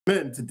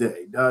Men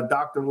today.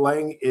 Dr.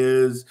 Lang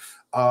is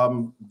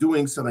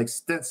doing some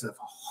extensive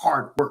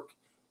hard work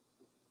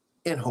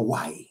in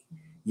Hawaii.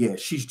 Yeah,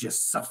 she's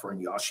just suffering,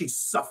 y'all. She's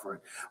suffering.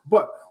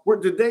 But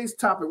today's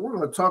topic, we're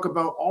going to talk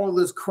about all of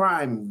this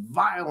crime,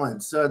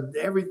 violence.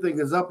 Everything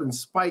is up and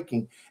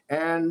spiking.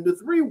 And the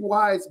three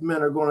wise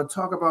men are going to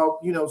talk about,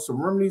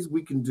 some remedies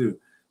we can do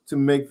to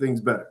make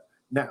things better.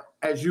 Now,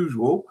 as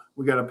usual,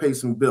 we got to pay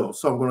some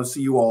bills. So I'm going to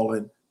see you all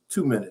in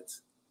 2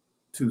 minutes,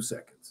 2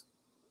 seconds.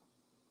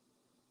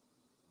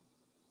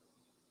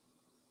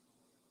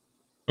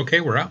 Okay,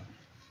 we're out.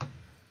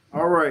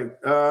 All right.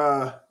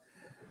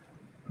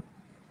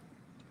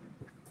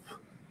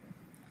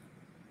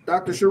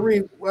 Dr.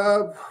 Sharif,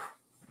 what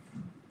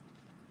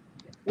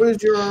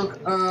is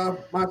your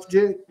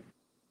masjid?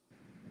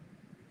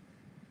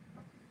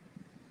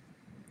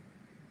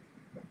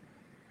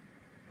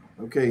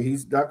 Okay,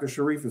 Dr.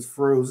 Sharif is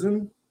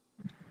frozen.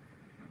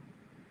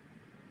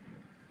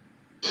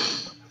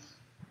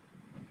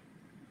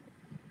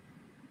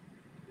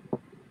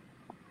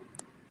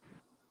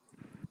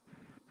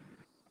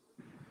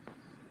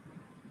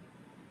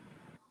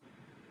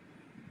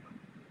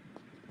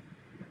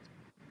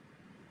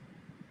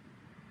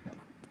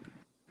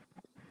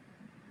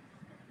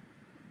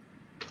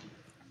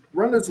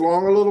 Run this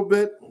long a little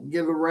bit.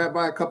 Give the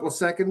rabbi a couple of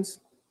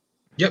seconds.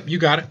 Yep, you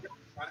got it.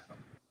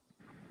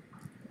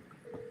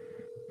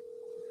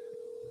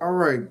 All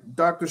right,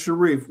 Dr.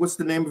 Sharif, what's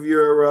the name of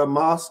your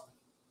mosque?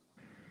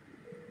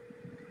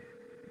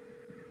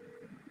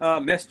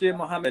 Masjid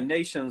Muhammad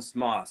Nations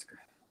Mosque.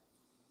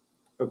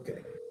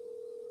 Okay.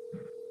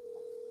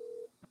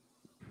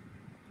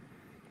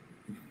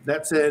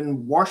 That's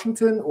in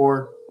Washington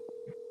or?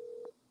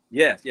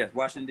 Yes,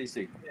 Washington,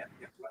 D.C. Yeah.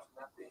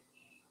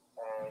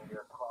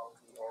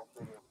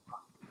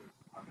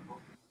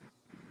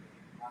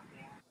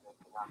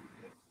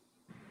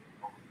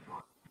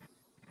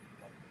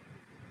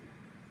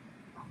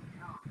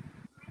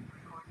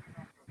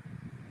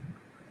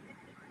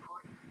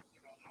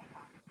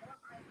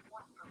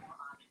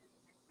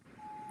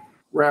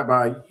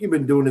 Rabbi, you've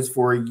been doing this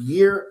for a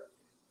year,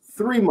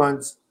 3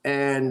 months,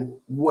 and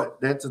what?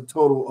 That's a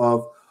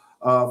total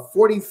of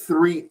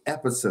 43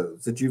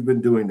 episodes that you've been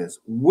doing this.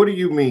 What do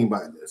you mean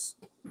by this?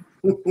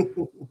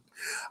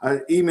 I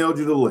emailed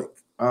you the link.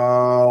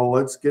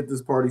 Let's get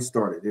this party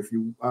started.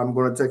 I'm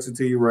going to text it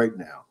to you right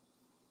now.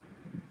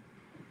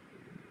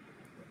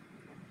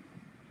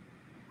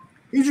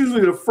 He's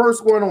usually the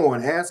first one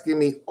on, asking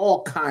me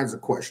all kinds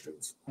of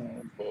questions. Oh,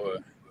 boy.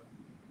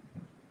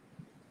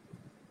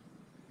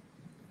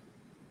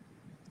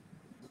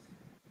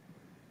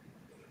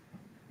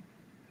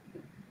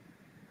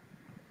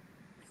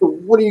 So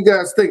what do you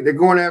guys think? They're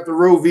going after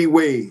Roe v.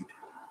 Wade.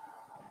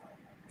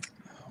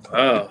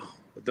 Oh,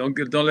 don't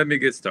let me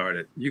get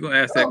started. You're going to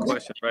ask that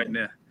question right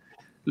now.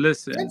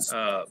 Listen,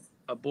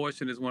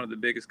 abortion is one of the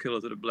biggest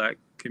killers of the black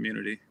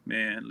community.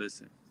 Man,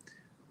 listen,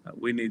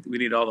 we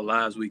need all the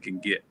lives we can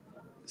get.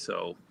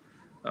 So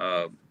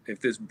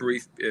if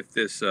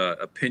this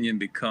opinion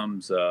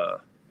becomes a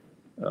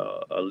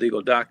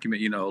legal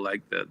document,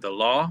 like the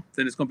law,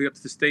 then it's going to be up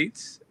to the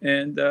states.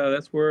 And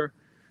that's where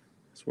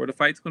the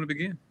fight's going to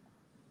begin.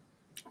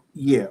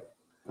 Yeah,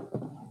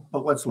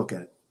 but let's look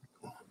at it.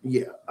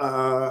 Yeah,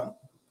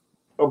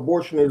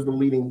 abortion is the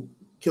leading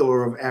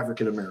killer of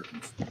African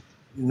Americans.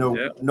 No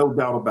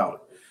doubt about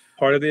it.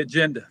 Part of the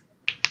agenda.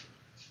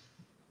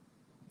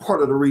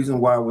 Part of the reason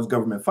why it was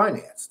government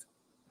financed.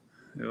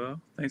 Well,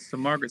 thanks to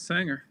Margaret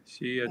Sanger,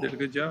 she did a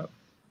good job.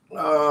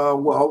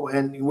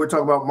 And we're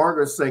talking about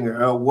Margaret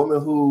Sanger, a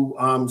woman who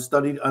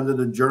studied under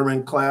the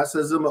German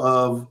classism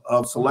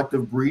of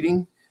selective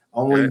breeding.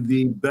 Only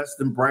the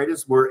best and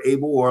brightest were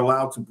able or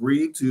allowed to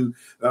breed to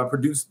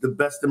produce the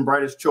best and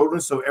brightest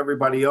children. So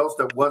everybody else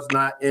that was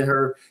not in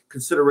her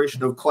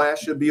consideration of class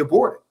should be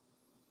aborted.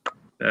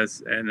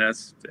 That's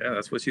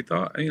what she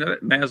thought. That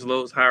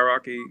Maslow's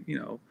hierarchy,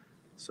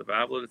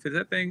 survival of the fittest.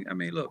 That thing. I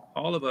mean, look,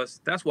 all of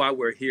us. That's why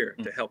we're here,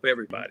 to help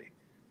everybody.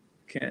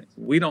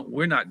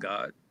 We're not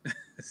God.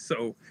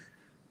 So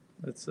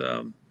let's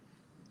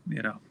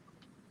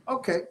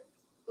Okay.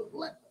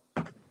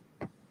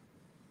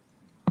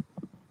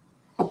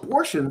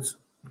 Abortions.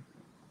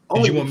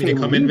 Did you want me to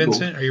come in,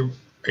 Vincent? Are you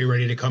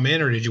ready to come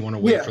in, or did you want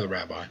to wait for the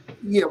rabbi?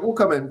 Yeah, we'll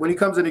come in. When he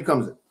comes in, he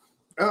comes in.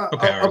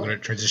 Okay, I'm going to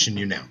transition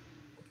you now.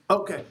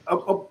 Okay,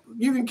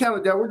 you can count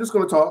it down. We're just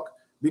going to talk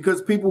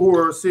because people who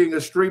are seeing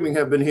us streaming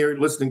have been here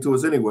listening to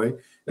us anyway.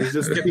 It's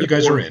just you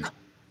guys are in.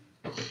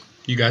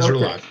 You guys are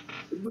live.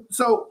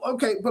 So,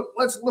 but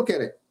let's look at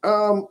it.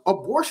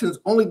 Abortions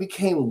only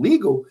became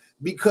legal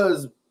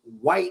because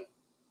white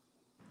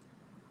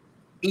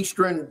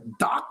Eastern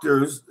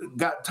doctors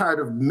got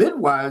tired of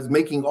midwives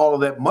making all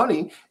of that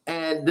money,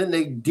 and then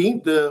they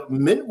deemed the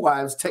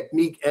midwives'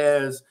 technique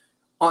as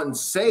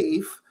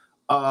unsafe,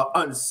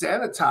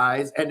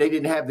 unsanitized, and they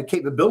didn't have the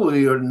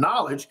capability or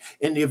knowledge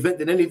in the event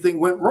that anything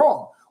went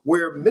wrong.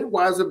 Where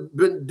midwives have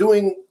been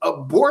doing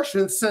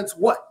abortion since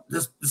what?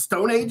 The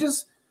Stone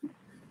Ages?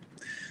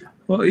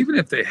 Well, even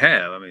if they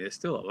have, it's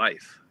still a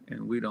life,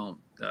 and we don't.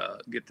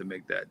 get to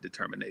make that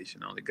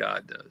determination. Only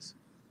God does.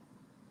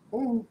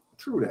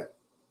 True that.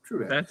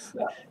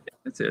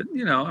 That's it.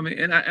 You know, I mean,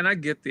 and I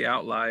get the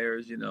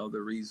outliers, you know,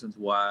 the reasons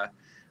why,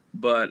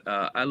 but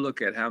I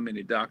look at how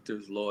many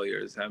doctors,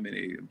 lawyers, how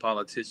many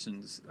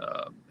politicians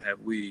have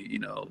we, you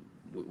know,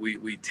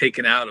 we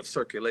taken out of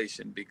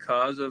circulation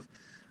because of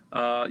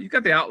you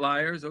got the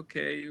outliers.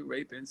 Okay,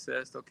 rape,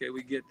 incest. Okay,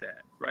 we get that,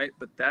 right?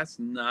 But that's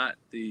not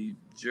the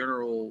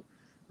general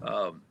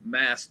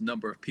mass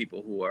number of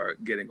people who are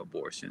getting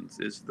abortions.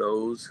 It's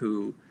those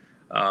who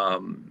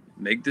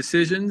make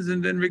decisions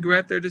and then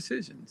regret their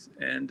decisions.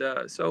 And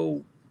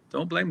so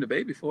don't blame the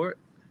baby for it.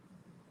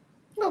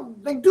 No,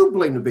 they do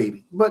blame the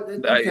baby. But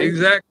okay.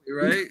 Exactly,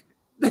 right?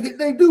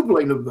 They do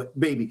blame the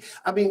baby.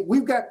 I mean,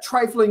 we've got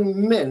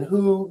trifling men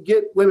who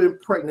get women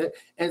pregnant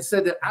and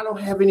said that I don't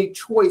have any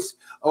choice,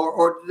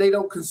 or they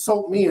don't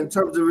consult me in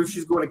terms of if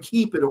she's going to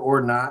keep it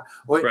or not,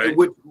 or right.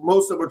 Which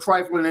most of them are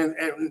trifling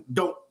and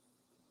don't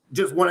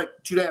just want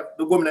you to have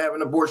the woman to have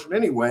an abortion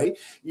anyway.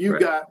 You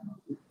right. got,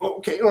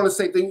 okay, on the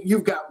same thing,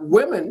 you've got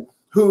women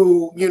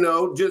who, you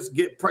know, just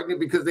get pregnant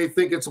because they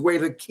think it's a way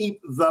to keep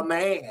the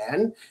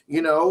man,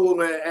 you know,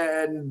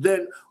 and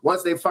then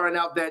once they find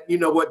out that, you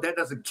know what, that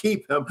doesn't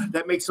keep him,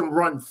 that makes him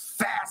run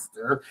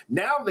faster.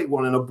 Now they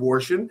want an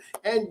abortion.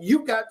 And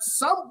you got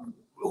some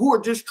who are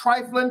just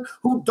trifling,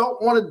 who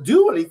don't want to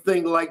do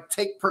anything like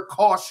take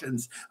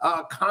precautions,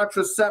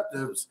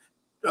 contraceptives,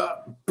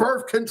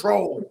 birth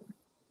control.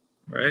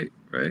 Right.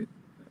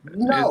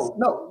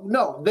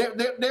 No.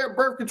 Their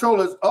birth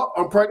control is, oh,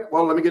 I'm pregnant.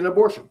 Well, let me get an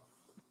abortion.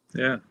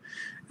 Yeah,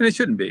 and it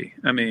shouldn't be.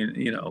 I mean,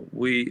 you know,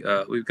 we've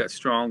got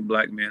strong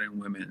Black men and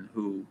women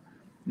who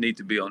need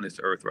to be on this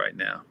earth right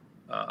now.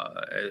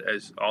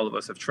 As all of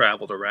us have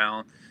traveled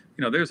around,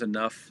 you know, there's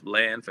enough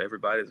land for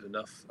everybody. There's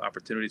enough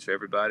opportunities for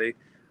everybody.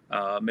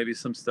 Maybe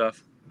some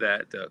stuff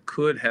that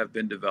could have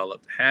been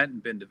developed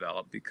hadn't been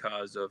developed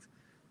because of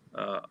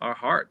our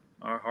heart.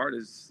 Our heart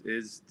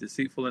is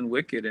deceitful and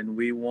wicked, and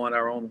we want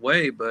our own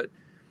way, but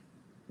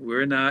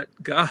we're not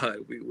God.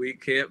 We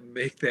can't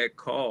make that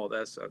call.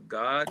 That's a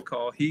God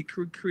call. He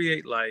could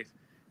create life.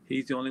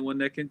 He's the only one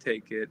that can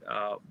take it,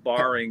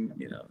 barring,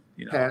 you know.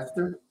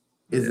 Pastor,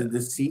 is it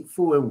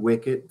deceitful and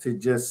wicked to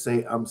just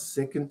say, I'm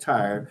sick and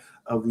tired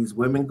of these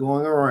women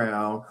going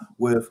around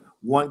with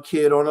one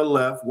kid on the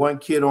left, one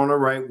kid on the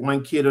right,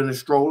 one kid in a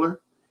stroller,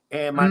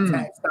 and my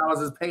tax dollars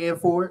is paying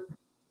for it?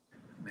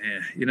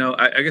 Man, you know,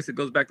 I guess it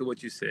goes back to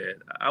what you said.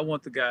 I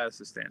want the guys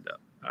to stand up.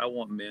 I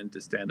want men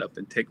to stand up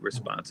and take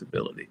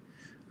responsibility.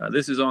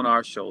 This is on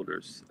our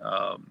shoulders.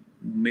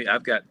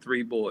 I've got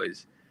 3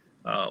 boys,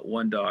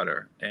 1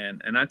 daughter,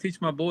 and I teach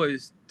my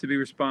boys to be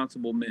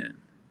responsible men.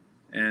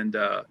 And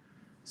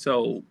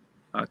so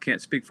I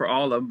can't speak for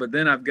all of them, but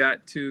then I've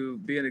got to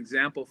be an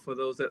example for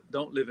those that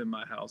don't live in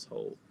my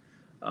household.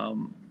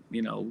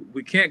 You know,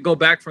 we can't go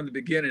back from the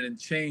beginning and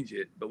change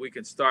it, but we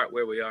can start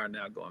where we are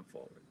now going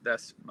forward.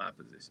 That's my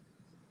position.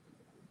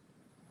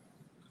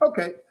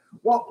 Okay.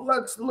 Well,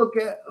 let's look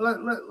at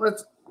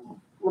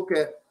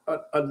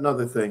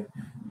another thing.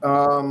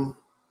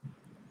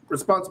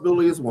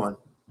 Responsibility is one,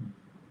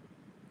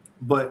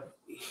 but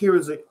here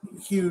is a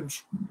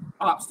huge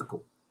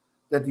obstacle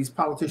that these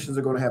politicians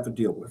are going to have to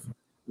deal with.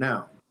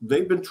 Now,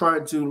 they've been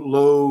trying to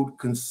load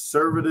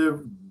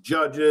conservative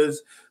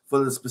judges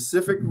for the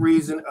specific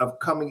reason of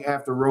coming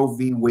after Roe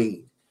v.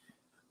 Wade.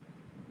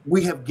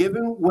 We have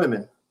given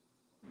women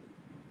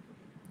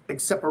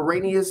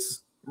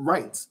extemporaneous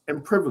rights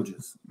and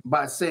privileges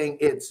by saying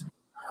it's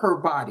her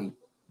body,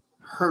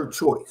 her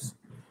choice.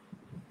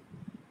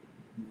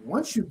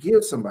 Once you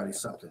give somebody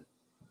something,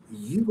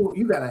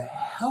 you got a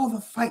hell of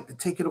a fight to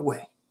take it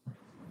away.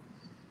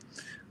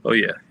 Oh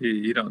yeah,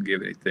 you don't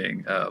give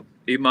anything.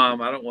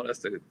 Imam, I don't want us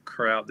to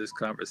crowd this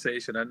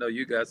conversation. I know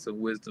you got some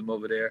wisdom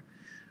over there.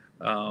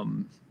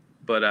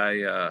 But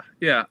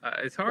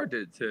it's hard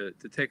to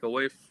take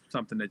away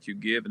something that you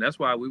give, and that's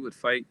why we would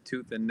fight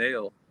tooth and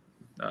nail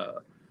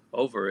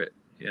over it,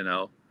 you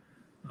know.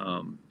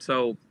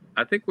 So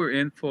I think we're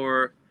in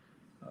for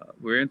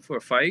a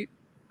fight.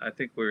 I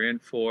think we're in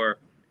for,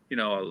 you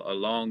know, a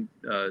long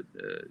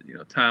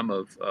time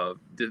of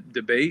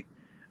debate,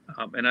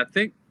 and I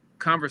think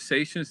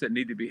conversations that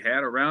need to be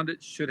had around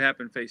it should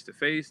happen face to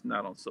face,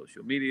 not on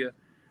social media.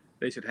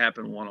 They should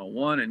happen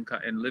one-on-one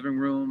in living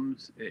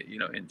rooms, you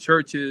know, in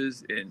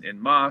churches, in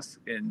mosques,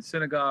 in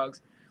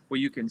synagogues,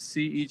 where you can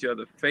see each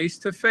other face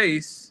to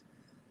face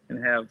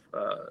and have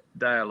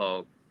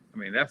dialogue. I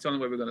mean, that's the only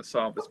way we're going to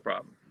solve this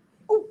problem.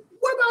 What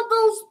about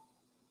those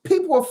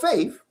people of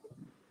faith,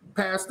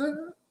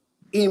 pastor,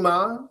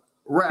 imam,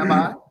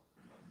 rabbi?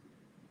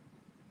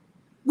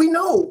 We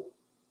know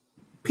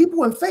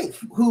people in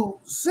faith who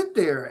sit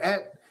there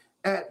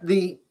at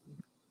the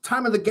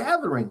time of the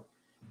gathering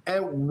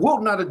and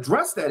will not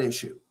address that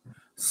issue,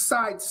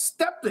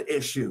 sidestep the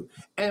issue,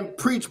 and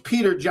preach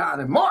Peter, John,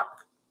 and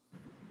Mark.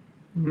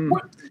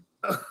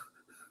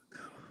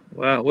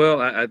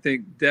 Well, I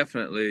think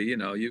definitely, you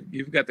know,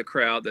 you've got the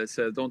crowd that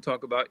says, don't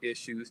talk about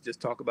issues,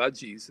 just talk about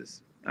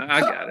Jesus. I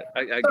got it.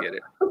 I get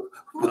it.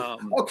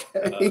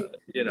 Okay.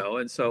 You know,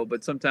 and so,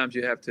 but sometimes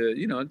you have to,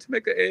 you know, to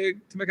make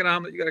an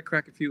omelet, you got to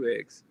crack a few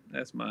eggs.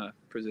 That's my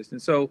position.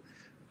 So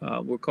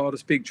we're called to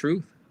speak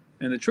truth,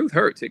 and the truth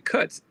hurts. It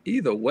cuts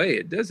either way.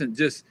 It doesn't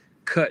just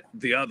cut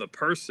the other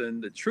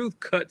person. The truth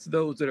cuts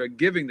those that are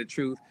giving the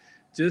truth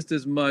just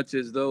as much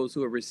as those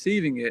who are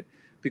receiving it,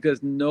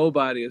 because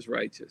nobody is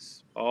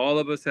righteous. All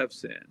of us have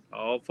sinned.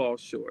 All fall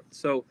short.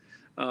 So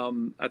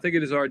I think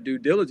it is our due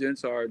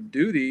diligence, our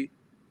duty,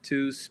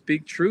 to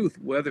speak truth,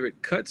 whether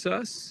it cuts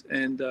us.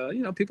 And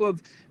you know, people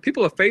of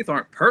faith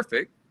aren't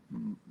perfect.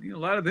 You know, a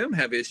lot of them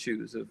have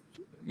issues of,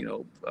 you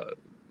know,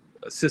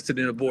 assisted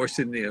in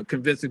abortion, you know,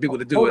 convincing people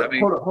to do it. I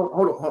mean, hold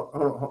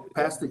on,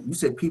 Pastor. You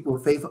said people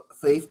of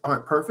faith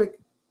aren't perfect.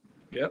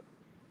 Yep.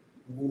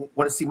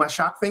 Want to see my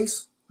shock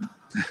face?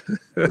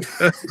 Yeah.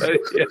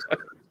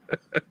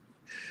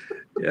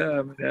 Yeah,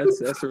 I mean, that's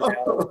the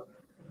reality.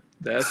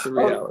 That's the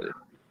reality.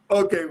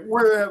 Okay,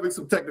 we're having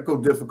some technical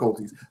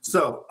difficulties.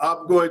 So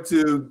I'm going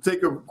to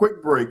take a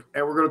quick break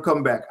and we're going to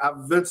come back.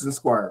 I'm Vincent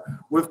Squire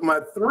with my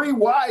three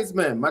wise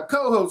men, my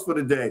co-hosts for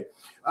the day,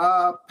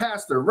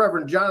 Pastor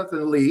Reverend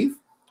Jonathan Leaf.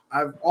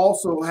 I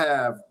also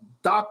have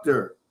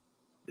Dr.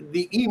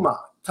 the Imam,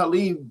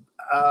 Talib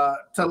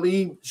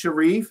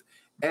Sharif,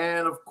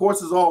 and of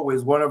course, as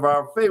always, one of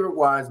our favorite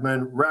wise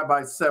men,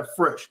 Rabbi Seth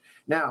Frisch.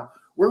 Now,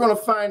 we're going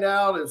to find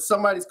out if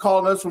somebody's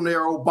calling us from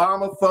their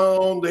Obama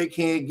phone, they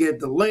can't get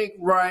the link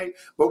right,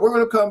 but we're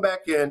going to come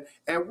back in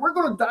and we're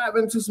going to dive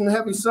into some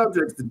heavy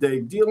subjects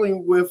today,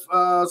 dealing with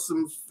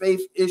some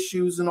faith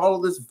issues and all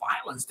of this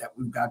violence that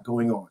we've got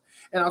going on.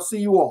 And I'll see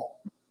you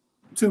all.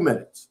 2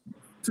 minutes,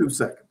 2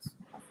 seconds.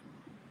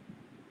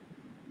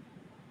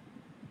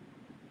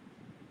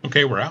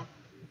 Okay, we're out.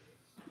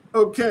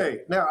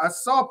 Okay, now I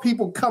saw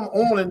people come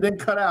on and then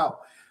cut out.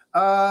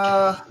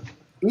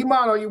 Imam,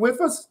 are you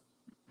with us?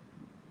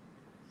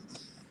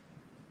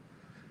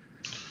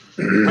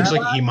 Looks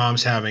like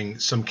Imam's having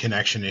some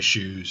connection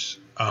issues.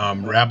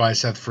 Rabbi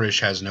Seth Frisch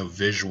has no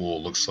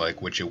visual, looks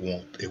like, which it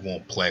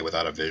won't play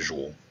without a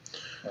visual.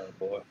 Oh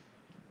boy.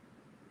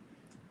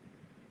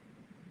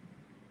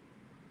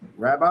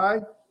 Rabbi?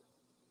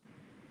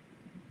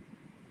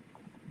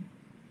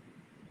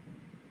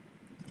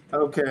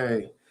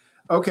 Okay.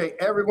 Okay,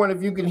 everyone,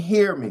 if you can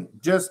hear me,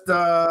 just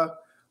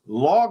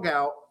log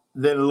out,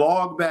 then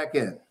log back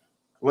in.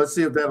 Let's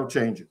see if that'll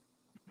change it.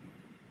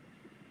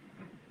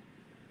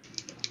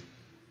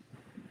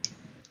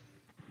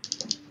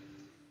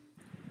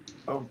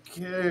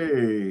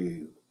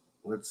 Okay,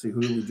 let's see,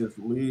 who did we just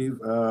leave?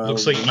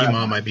 Looks like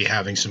Imam might be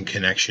having some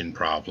connection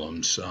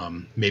problems.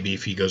 Maybe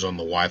if he goes on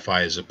the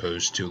Wi-Fi as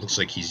opposed to, looks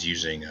like he's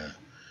using a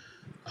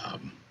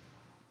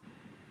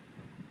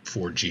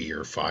 4G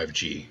or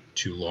 5G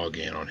to log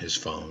in on his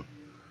phone.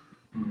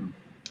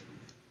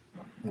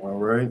 All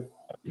right.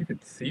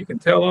 You can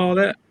tell all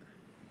that.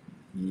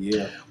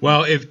 Yeah.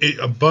 Well, if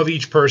above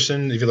each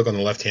person, if you look on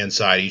the left-hand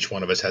side, each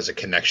one of us has a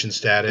connection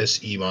status.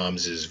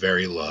 Imam's is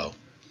very low.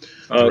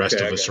 The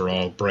rest of us are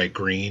all bright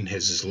green.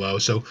 His is low.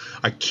 So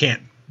I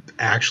can't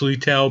actually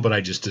tell, but I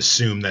just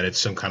assume that it's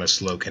some kind of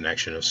slow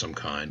connection of some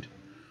kind.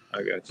 I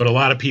got you. But a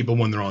lot of people,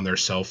 when they're on their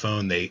cell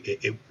phone,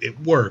 it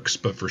works,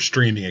 but for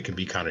streaming, it can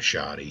be kind of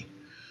shoddy.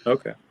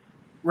 Okay.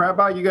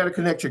 Rabbi, you got to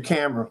connect your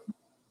camera.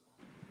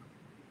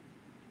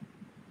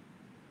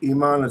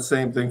 Iman, the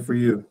same thing for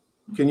you.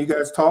 Can you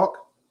guys talk?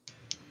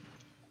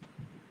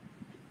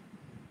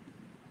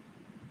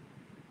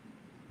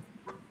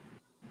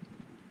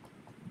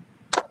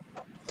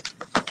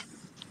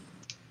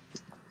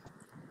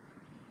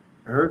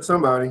 I heard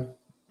somebody.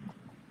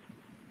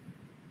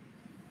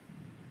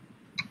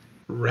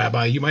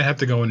 Rabbi, you might have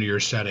to go into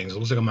your settings. It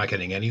looks like I'm not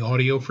getting any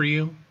audio for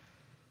you.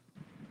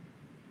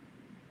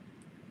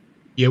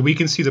 Yeah, we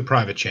can see the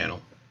private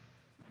channel.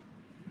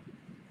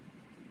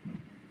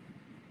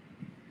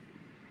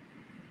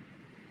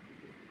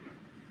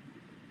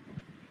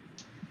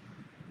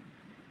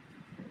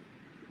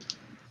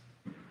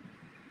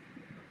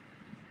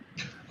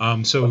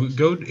 So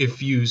go,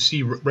 if you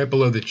see right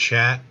below the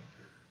chat,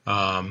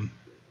 there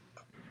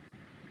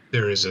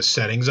is a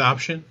settings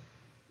option.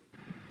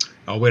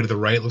 All the way to the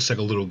right, looks like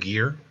a little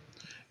gear.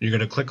 You're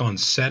going to click on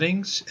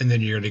settings, and then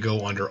you're going to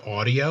go under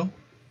audio.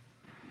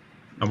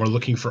 And we're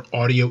looking for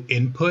audio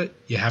input.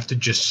 You have to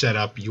just set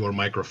up your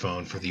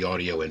microphone for the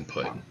audio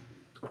input.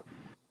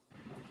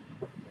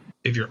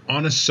 If you're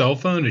on a cell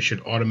phone, it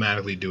should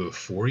automatically do it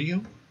for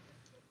you.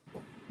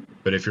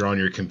 But if you're on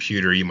your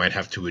computer, you might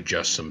have to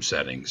adjust some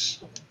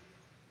settings.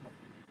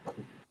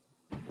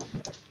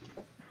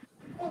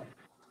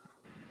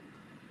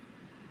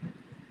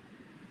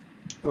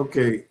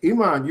 Okay,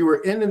 Iman, you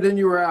were in and then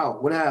you were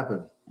out. What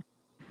happened?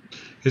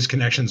 His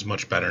connection's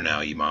much better now,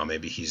 Imam.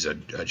 Maybe he's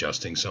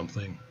adjusting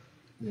something.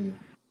 Yeah.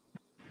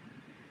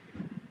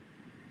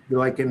 You're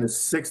like in the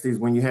 60s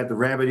when you had the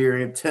rabbit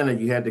ear antenna,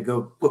 you had to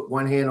go put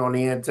one hand on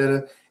the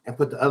antenna and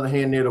put the other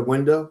hand near the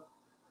window.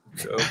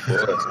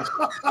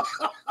 Oh,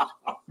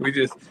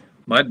 boy.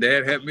 My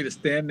dad had me to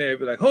stand there and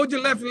be like, hold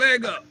your left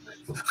leg up.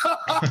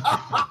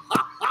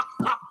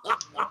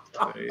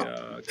 Can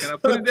I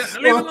put it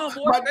down? Leave it alone,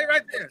 boy. Stay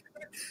right there.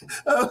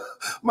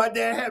 My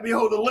dad had me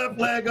hold the left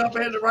leg up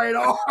and the right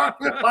arm.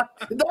 Like,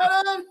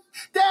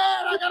 Dad,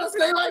 I gotta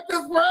stay like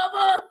this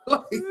forever.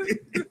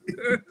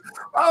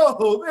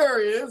 Oh,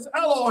 there he is.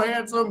 Hello,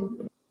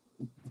 handsome.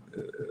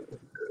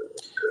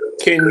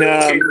 Okay,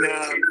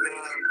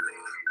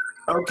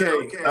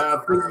 I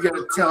think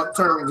you gotta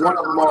turn one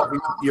of them off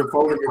your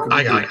phone or your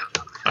computer.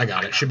 I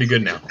got it. Should be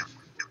good now.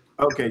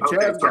 Okay,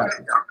 Chad's got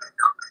it.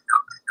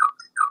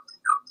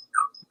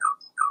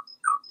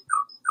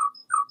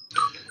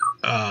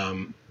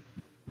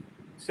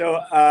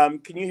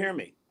 Can you hear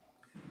me?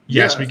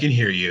 Yes, we can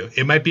hear you.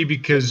 It might be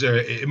because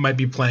it might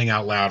be playing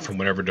out loud from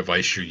whatever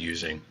device you're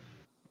using.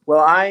 Well,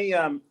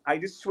 I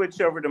just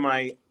switched over to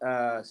my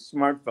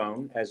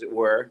smartphone, as it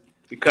were,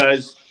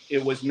 because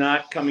it was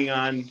not coming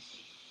on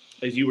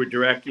as you were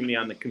directing me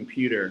on the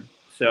computer.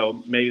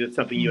 So maybe that's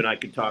something you and I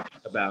could talk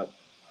about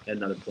at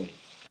another point.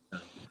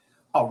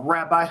 Oh,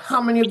 Rabbi,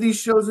 how many of these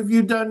shows have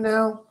you done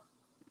now?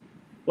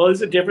 Well, this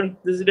is a different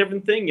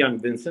thing, young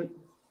Vincent.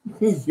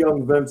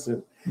 Young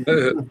Vincent.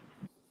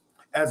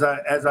 As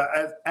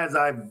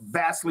I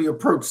vastly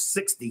approach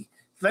 60.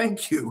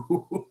 Thank you.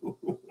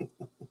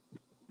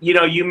 You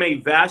know, you may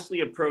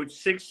vastly approach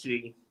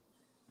 60,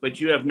 but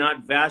you have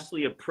not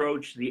vastly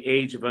approached the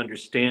age of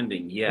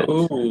understanding yet.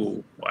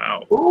 Oh,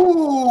 wow.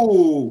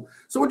 Ooh.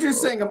 So what you're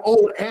saying, I'm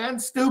old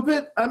and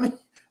stupid? I mean,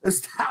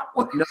 is that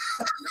what? No.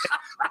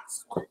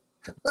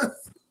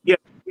 Yeah.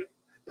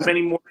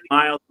 Many more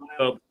miles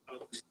to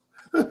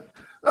go.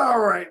 All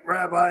right,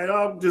 Rabbi,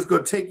 I'm just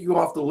going to take you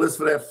off the list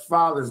for that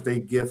Father's Day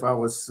gift I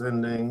was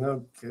sending.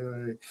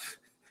 Okay.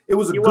 It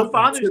was a good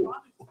Father's Day.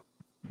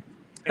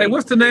 Hey,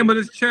 what's the name of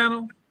this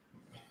channel?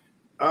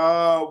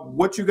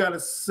 What you got to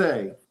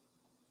say?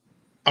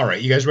 All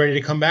right, you guys ready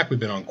to come back? We've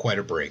been on quite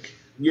a break.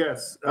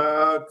 Yes.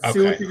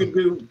 See what you can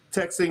do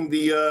texting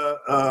the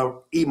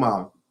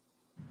Imam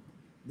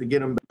to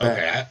get him back.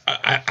 Okay,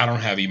 I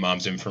don't have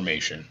Imam's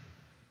information.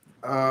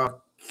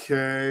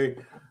 Okay.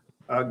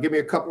 Give me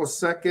a couple of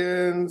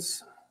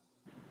seconds,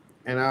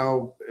 and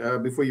I'll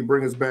before you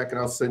bring us back, and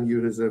I'll send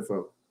you his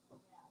info.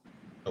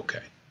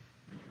 Okay.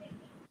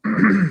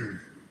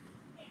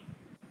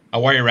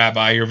 How are you,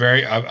 Rabbi? You're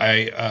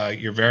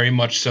very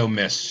much so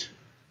missed.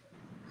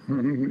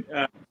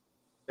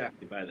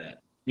 Exactly by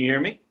that. Can you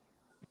hear me?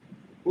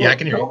 Yeah, I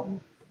can hear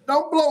you.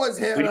 Don't blow his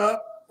head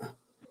up.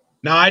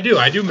 No, I do.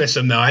 I do miss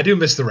him, though. I do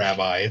miss the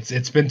Rabbi.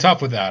 It's been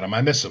tough without him.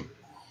 I miss him.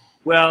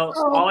 Well,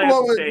 all I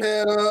have to say,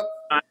 head up.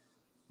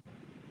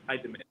 I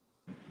demand.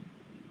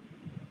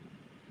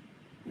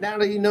 Now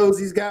that he knows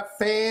he's got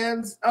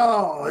fans,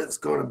 oh, it's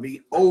going to be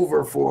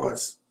over for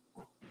us.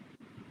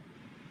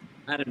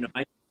 I don't know.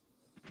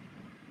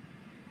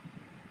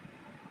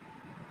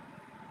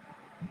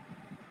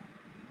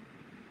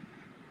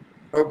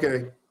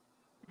 Okay.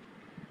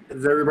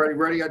 Is everybody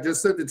ready? I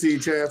just sent it to you,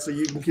 Chad, so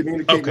you can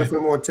communicate with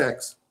him on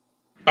text.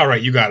 All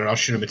right, you got it. I'll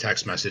shoot him a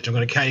text message. I'm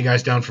going to count you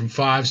guys down from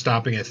 5,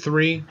 stopping at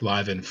 3,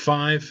 live in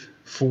 5,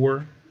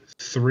 4,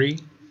 3.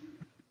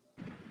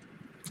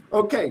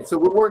 Okay, so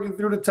we're working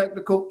through the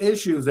technical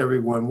issues,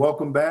 everyone.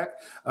 Welcome back.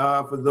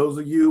 For those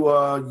of you,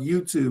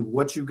 YouTube,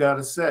 what you got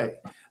to say.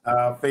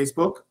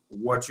 Facebook,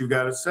 what you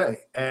got to say.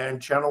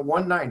 And channel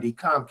 190,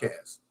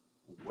 Comcast,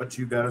 what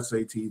you got to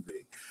say TV.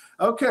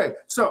 Okay,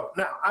 so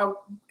now I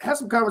had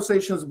some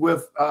conversations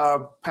with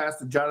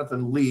Pastor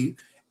Jonathan Lee,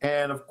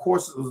 and of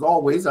course, as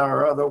always,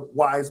 our other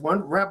wise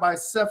one, Rabbi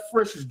Seth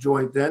Frisch is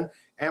joined in,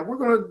 and we're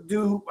going to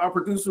do, our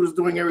producer is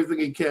doing everything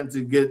he can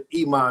to get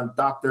Imam,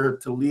 Dr.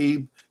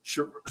 Talib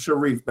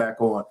Sharif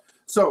back on.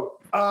 So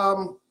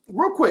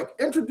real quick,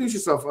 introduce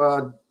yourself,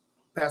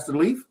 Pastor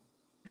Leaf.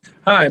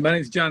 Hi, my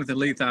name is Jonathan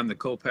Leith. I'm the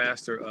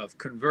co-pastor of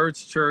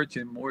Converge Church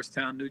in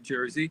Morristown, New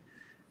Jersey.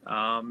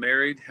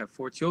 Married, have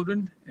 4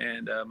 children,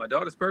 and my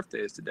daughter's birthday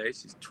is today.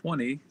 She's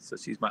 20, so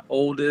she's my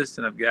oldest,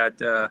 and I've got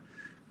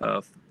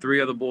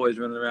 3 other boys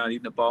running around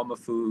eating up all my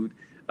food.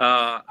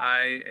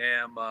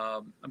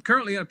 I'm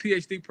currently in a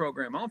PhD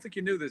program. I don't think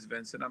you knew this,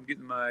 Vincent. I'm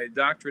getting my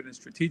doctorate in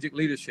strategic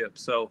leadership.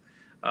 So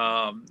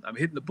I'm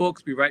hitting the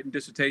books, be writing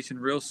dissertation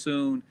real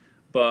soon,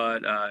 but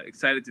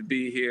excited to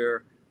be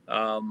here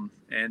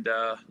and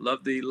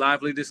love the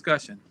lively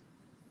discussion.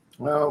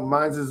 Well,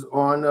 mine's is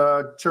on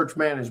church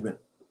management.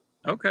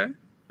 Okay.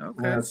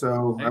 Yeah,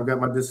 so I've got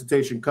my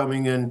dissertation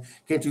coming, and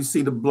can't you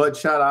see the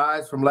bloodshot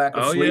eyes from lack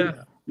of sleep?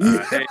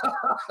 Yeah. Hey,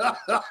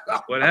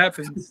 what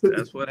happens?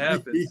 That's what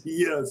happens.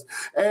 Yes.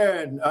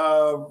 And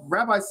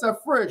Rabbi Seth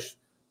Frisch,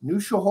 New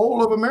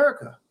Shahol of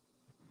America.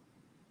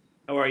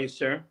 How are you,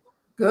 sir?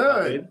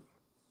 Good.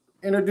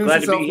 Introduce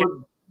yourself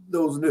for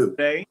those new.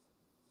 Today.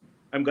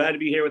 I'm glad to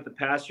be here with the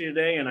pastor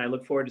today, and I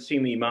look forward to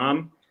seeing the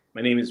Imam.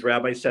 My name is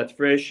Rabbi Seth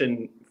Frisch,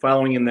 and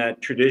following in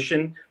that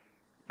tradition,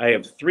 I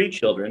have 3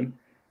 children,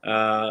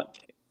 the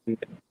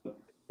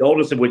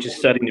oldest of which is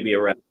studying to be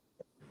a rabbi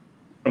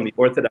from the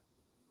Orthodox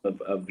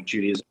of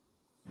Judaism.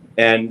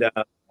 And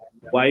my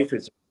wife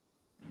is,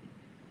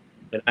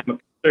 and I'm a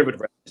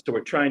conservative rabbi, so we're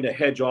trying to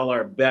hedge all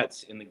our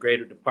bets in the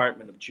greater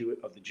department of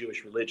the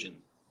Jewish religion.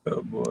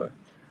 Oh, boy.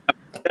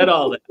 said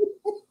all that,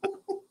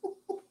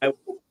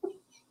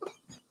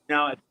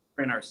 now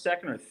we're in our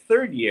second or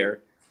third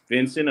year,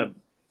 Vincent, of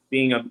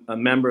being a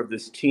member of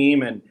this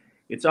team, and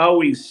it's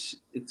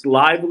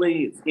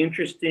lively, it's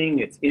interesting,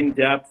 it's in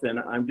depth, and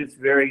I'm just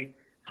very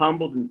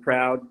humbled and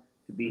proud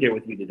to be here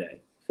with you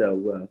today.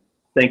 So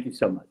thank you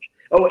so much.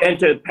 Oh, and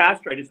to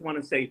Pastor, I just want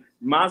to say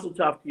mazel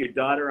tov to your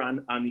daughter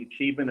on the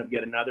achievement of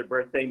yet another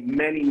birthday.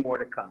 Many more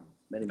to come.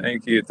 Many more.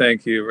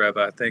 Thank you,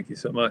 Rabbi. Thank you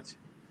so much.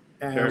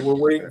 And Sure. we're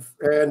waiting.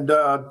 And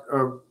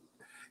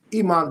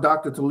Imam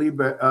Dr.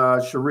 Talib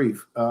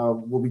Sharif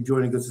will be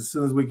joining us as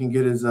soon as we can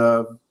get his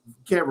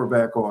camera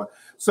back on.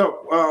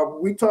 So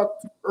we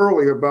talked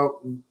earlier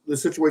about the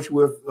situation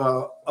with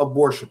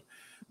abortion.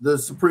 The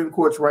Supreme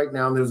Court's right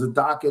now, there's a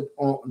docket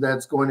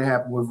that's going to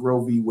happen with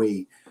Roe v.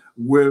 Wade.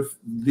 With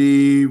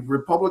the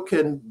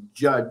Republican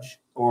judge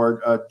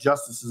or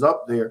justices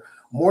up there,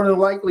 more than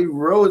likely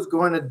Roe is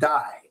going to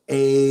die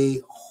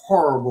a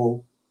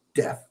horrible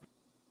death.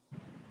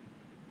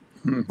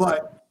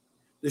 But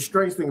the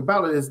strange thing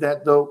about it is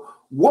that the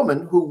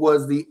woman who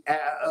was the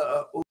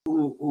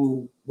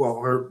well,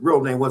 her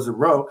real name wasn't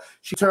Roe.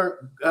 She turned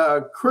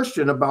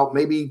Christian about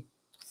maybe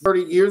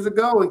 30 years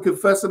ago and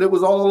confessed that it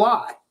was all a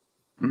lie.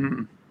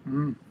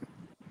 Mm-hmm.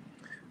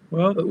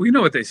 Well, we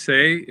know what they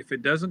say. If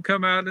it doesn't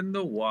come out in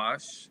the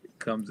wash, it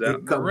comes out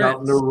in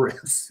the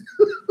rinse.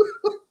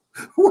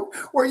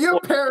 Were your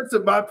parents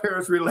and my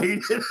parents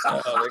related?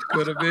 Oh, they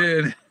could have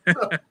been.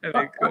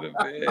 They could have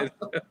been.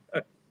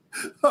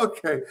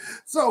 Okay,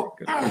 so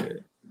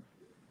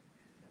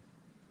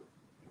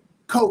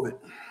COVID,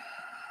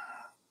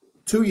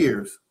 2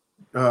 years.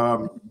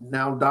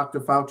 Now Dr.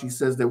 Fauci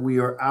says that we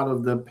are out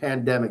of the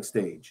pandemic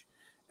stage,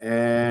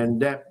 and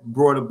that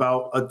brought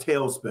about a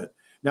tailspin.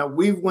 Now,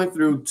 we've went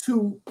through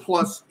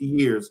 2+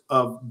 years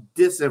of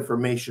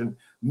disinformation,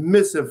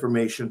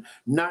 misinformation,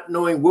 not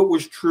knowing what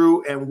was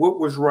true and what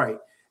was right.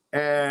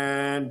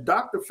 And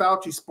Dr.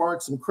 Fauci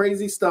sparked some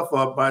crazy stuff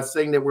up by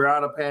saying that we're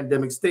out of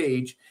pandemic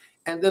stage.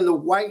 And then the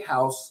White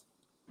House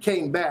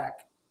came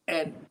back,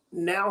 and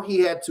now he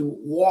had to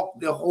walk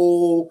the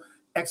whole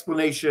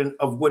explanation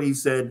of what he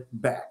said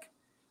back.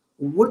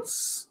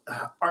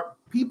 Are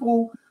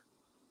people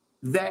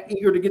that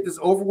eager to get this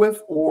over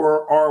with,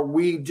 or are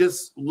we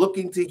just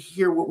looking to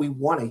hear what we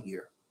want to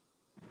hear?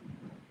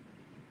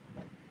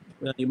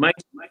 Well, you might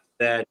say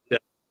that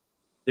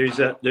there's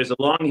a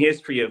long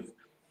history of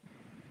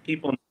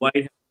people in the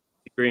White House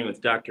agreeing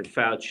with Dr.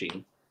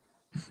 Fauci,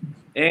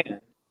 and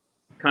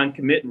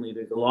concomitantly,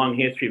 there's a long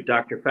history of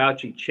Dr.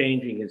 Fauci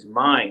changing his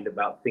mind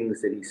about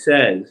things that he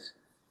says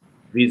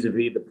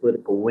vis-a-vis the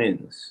political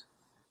winds.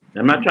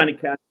 And I'm not trying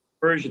to cast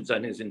aspersions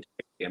on his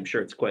integrity. I'm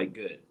sure it's quite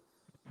good.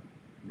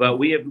 But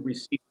we have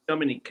received so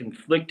many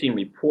conflicting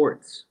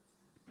reports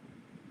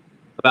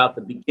about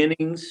the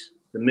beginnings,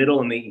 the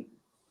middle, and the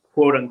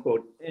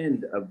quote-unquote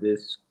end of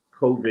this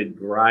COVID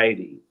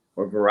variety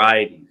or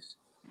varieties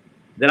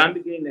that I'm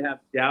beginning to have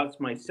doubts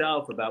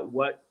myself about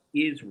what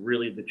is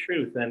really the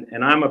truth.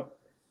 And I'm a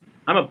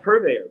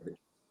purveyor of the truth.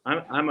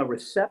 I'm a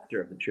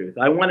receptor of the truth.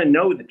 I want to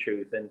know the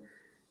truth. And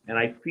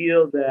I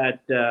feel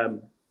that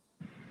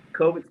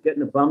COVID's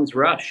getting a bum's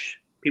rush.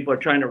 People are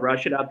trying to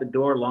rush it out the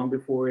door long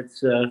before it's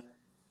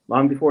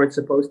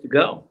supposed to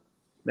go.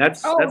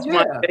 That's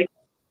my take.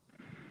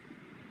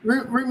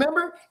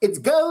 Remember, it's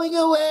going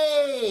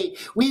away.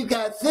 We've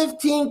got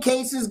 15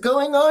 cases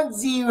going on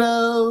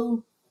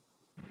 0.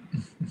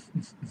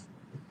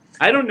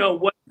 I don't know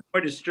what's more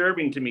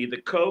disturbing to me,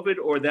 the COVID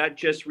or that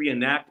just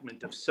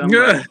reenactment of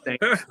somebody saying.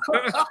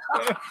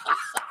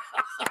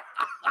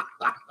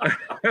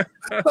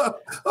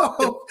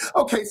 Oh,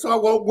 okay, so I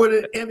won't win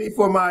an Emmy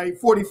for my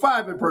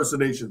 45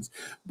 impersonations,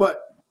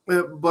 but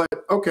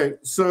okay,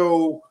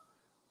 so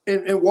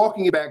in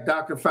walking it back,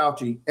 Dr.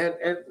 Fauci, and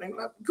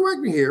correct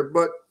me here,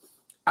 but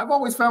I've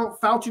always found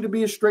Fauci to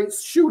be a straight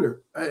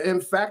shooter.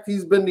 In fact,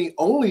 he's been the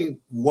only,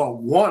 well,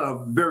 one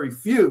of very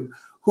few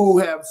who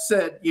have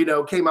said,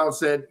 came out and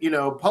said,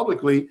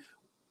 publicly,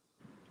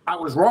 I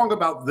was wrong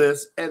about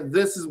this, and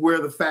this is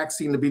where the facts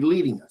seem to be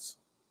leading us.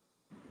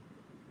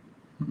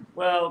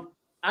 Well,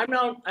 I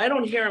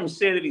don't hear him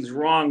say that he's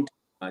wrong too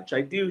much.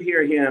 I do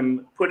hear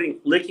him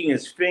licking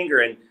his finger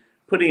and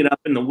putting it up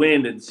in the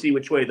wind and see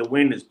which way the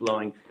wind is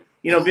blowing.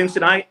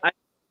 Vincent, I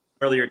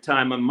earlier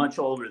time, I'm much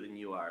older than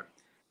you are.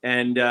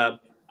 And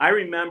I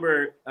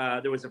remember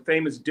there was a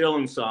famous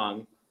Dylan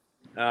song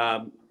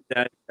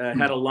that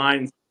had a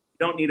line, "You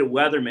don't need a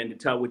weatherman to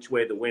tell which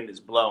way the wind is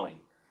blowing."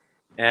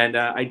 And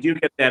I do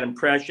get that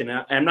impression.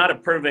 I'm not a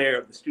purveyor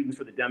of the Students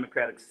for the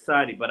Democratic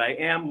Society, but I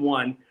am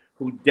one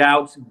who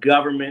doubts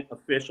government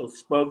official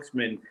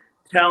spokesmen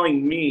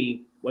telling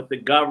me what the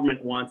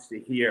government wants to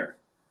hear.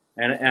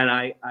 And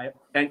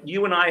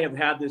you and I have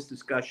had this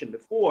discussion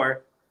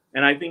before,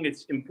 and I think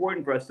it's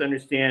important for us to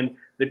understand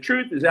the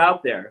truth is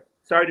out there.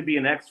 Sorry to be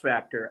an X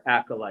Factor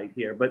acolyte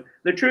here, but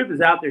the truth is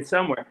out there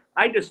somewhere.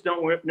 I just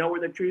don't know where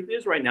the truth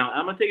is right now.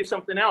 I'm going to tell you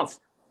something else.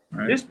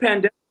 Right. This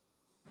pandemic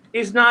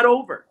is not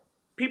over.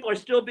 People are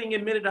still being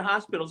admitted to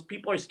hospitals.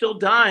 People are still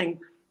dying.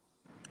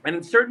 And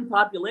in certain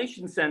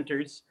population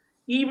centers,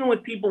 even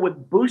with people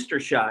with booster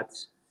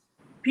shots,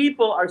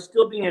 people are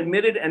still being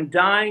admitted and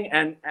dying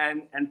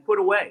and put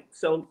away.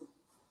 So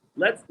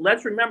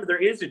let's remember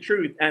there is a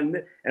truth,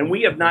 and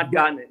we have not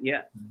gotten it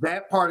yet.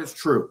 That part is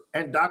true.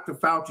 And Dr.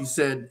 Fauci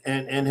said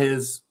in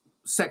his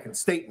second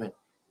statement,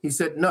 he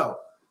said, no,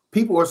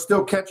 people are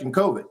still catching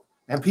COVID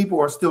and people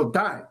are still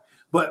dying,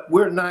 but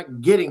we're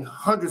not getting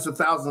hundreds of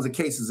thousands of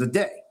cases a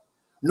day,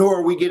 nor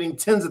are we getting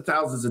tens of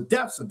thousands of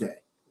deaths a day.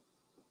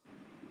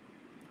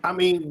 I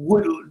mean,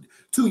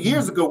 2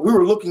 years ago, we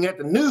were looking at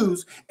the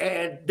news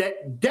and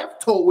that death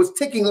toll was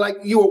ticking like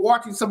you were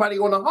watching somebody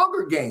on the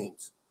Hunger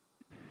Games.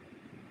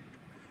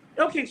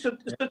 Okay, so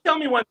tell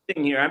me one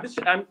thing here.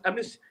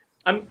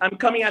 I'm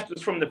coming at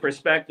this from the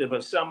perspective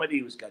of somebody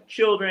who's got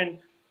children,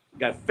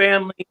 got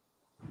family,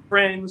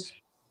 friends.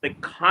 They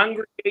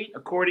congregate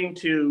according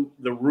to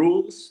the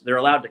rules. They're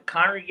allowed to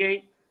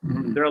congregate.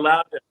 Mm-hmm. They're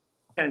allowed to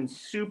attend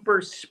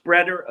super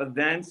spreader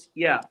events.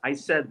 Yeah, I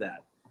said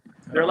that.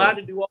 They're allowed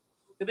to do all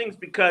the things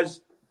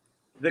because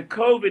the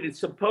COVID is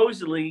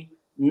supposedly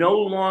no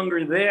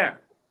longer there.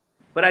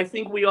 But I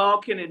think we all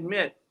can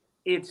admit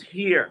it's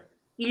here.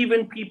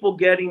 Even people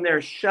getting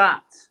their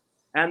shots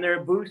and their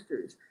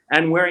boosters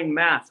and wearing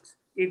masks,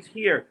 it's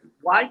here.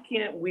 Why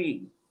can't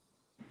we,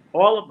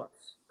 all of us,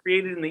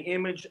 created in the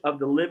image of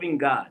the living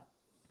God,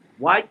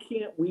 why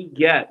can't we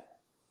get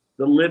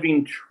the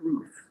living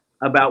truth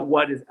about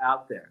what is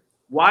out there?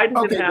 Why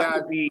does it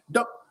have to be?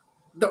 Don't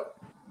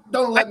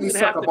let me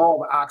suck up all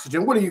the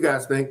oxygen. What do you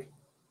guys think?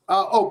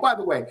 Oh, by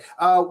the way,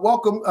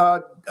 welcome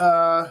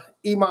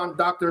Imam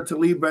Dr.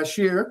 Talib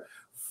Bashir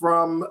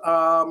from,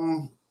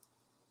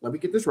 let me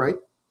get this right,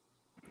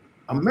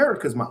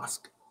 America's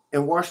Mosque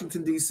in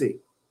Washington, D.C.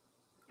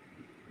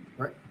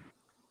 Right?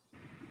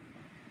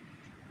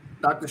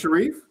 Dr.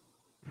 Sharif?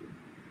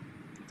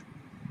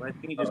 I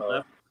think he just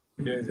left.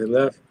 Yeah, he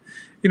left.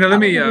 You know, let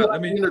me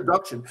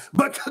introduction.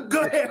 But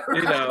go ahead.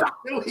 You know,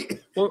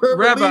 well,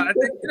 Rabbi, I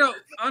think, you know,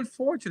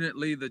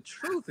 unfortunately, the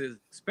truth is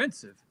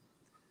expensive.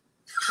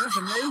 That's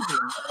amazing.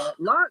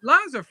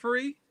 Lies are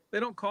free; they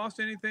don't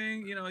cost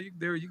anything. You know,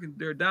 they're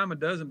a dime a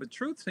dozen. But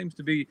truth seems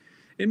to be,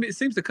 it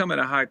seems to come at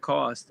a high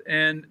cost.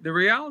 And the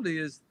reality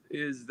is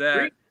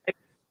that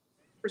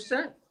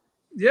 100%.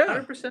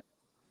 Yeah, 100%.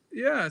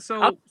 Yeah.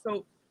 So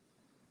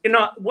you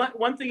know,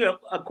 one thing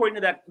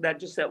according to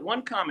that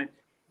one comment,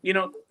 you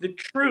know, the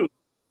truth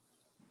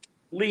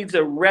leads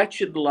a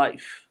wretched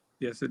life.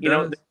 Yes, it does. You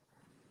know,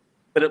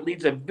 but it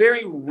leads a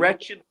very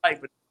wretched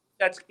life.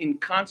 That's in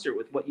concert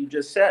with what you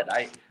just said.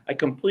 I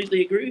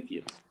completely agree with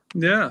you.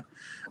 Yeah.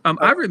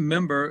 I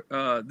remember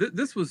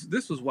this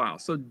was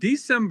wild. So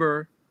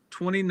December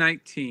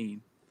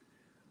 2019,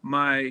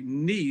 my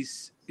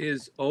niece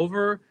is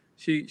over.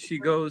 She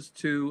goes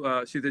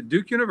to she's at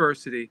Duke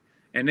University,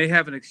 and they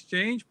have an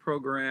exchange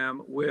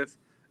program with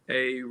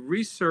a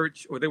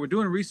research, or they were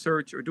doing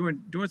research or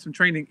doing some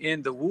training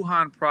in the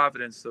Wuhan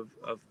province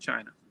of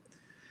China.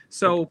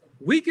 So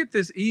we get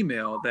this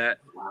email that,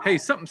 hey,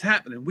 something's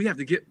happening. We have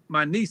to get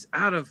my niece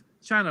out of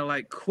China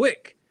like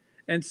quick.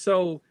 And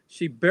so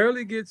she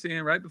barely gets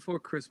in right before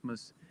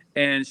Christmas.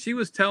 And she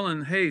was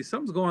telling, hey,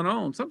 something's going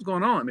on. Something's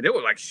going on. I mean, they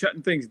were like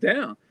shutting things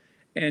down.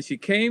 And she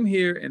came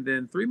here, and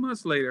then 3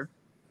 months later,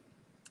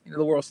 you know,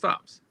 the world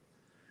stops.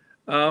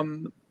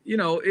 You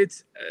know,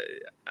 it's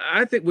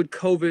I think with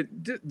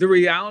COVID, the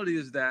reality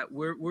is that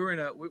we're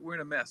in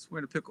a mess. We're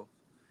in a pickle.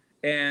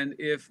 And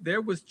if there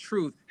was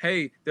truth,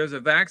 hey, there's a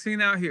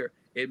vaccine out here.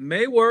 It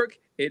may work,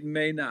 it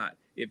may not.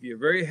 If you're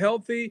very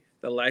healthy,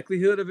 the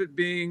likelihood of it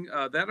being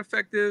that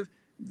effective,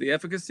 the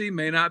efficacy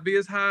may not be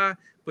as high.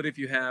 But if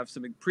you have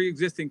some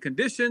pre-existing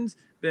conditions,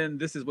 then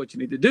this is what you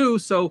need to do.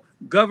 So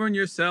govern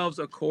yourselves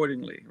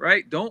accordingly,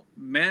 right? Don't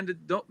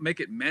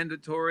make it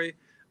mandatory.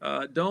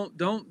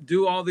 Don't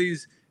do all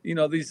these, you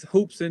know, these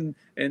hoops and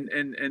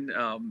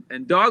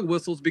dog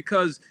whistles,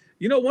 because,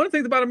 you know, one of the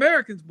things about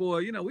Americans, boy,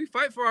 you know, we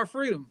fight for our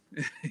freedom.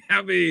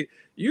 I mean,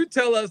 you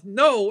tell us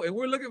no, and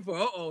we're looking for,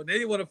 now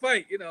you want to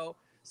fight, you know.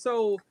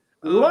 So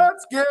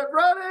let's get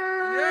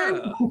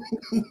ready.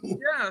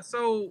 Yeah.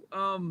 So,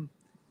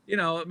 you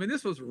know, I mean,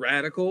 this was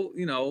radical,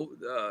 you know,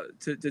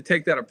 to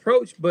take that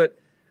approach. But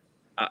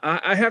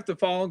I have to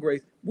fall on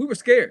grace. We were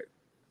scared.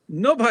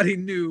 Nobody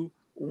knew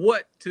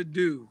what to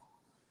do.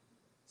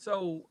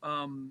 So,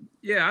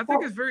 yeah, I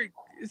think it's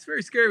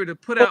very scary to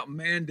put out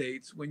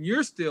mandates when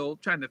you're still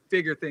trying to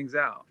figure things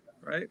out,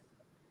 right?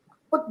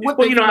 What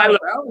they found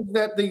out is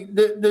that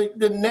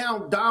the now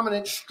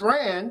dominant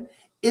strand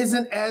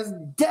isn't as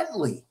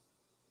deadly.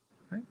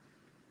 Right?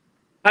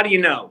 How do you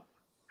know?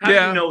 How do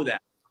you know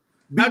that?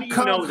 How do you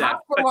know that?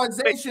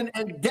 Hospitalization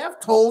and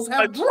death tolls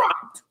have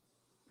dropped.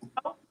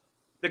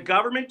 The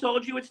government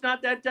told you it's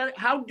not that deadly.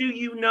 How do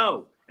you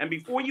know? And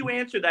before you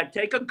answer that,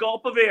 take a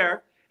gulp of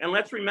air. And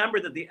let's remember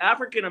that the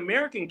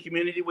African-American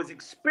community was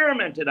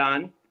experimented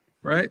on,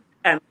 right,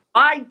 and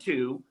lied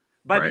to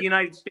by the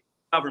United States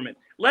government.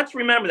 Let's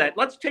remember that.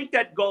 Let's take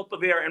that gulp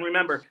of air and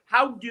remember,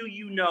 how do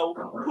you know?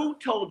 Who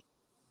told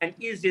you? And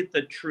is it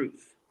the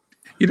truth?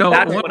 You know,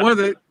 one of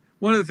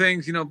the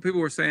things, you know, people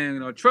were saying, you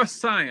know, trust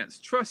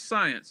science.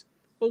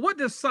 Well, what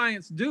does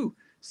science do?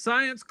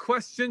 Science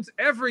questions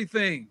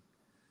everything.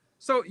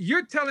 So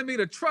you're telling me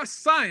to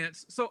trust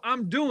science, so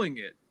I'm doing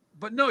it.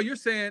 But no, you're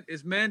saying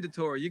it's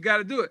mandatory. You got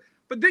to do it.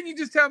 But then you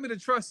just tell me to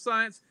trust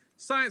science.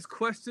 Science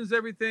questions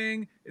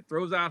everything. It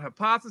throws out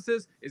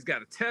hypotheses. It's got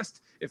to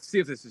test, see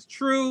if this is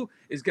true.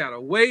 It's got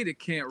to wait. It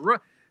can't run.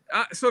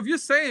 So if you're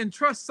saying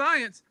trust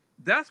science,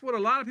 that's what a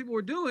lot of people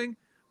were doing.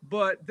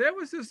 But there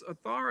was this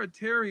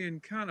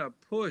authoritarian kind of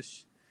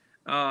push.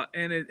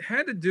 And it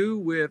had to do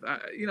with,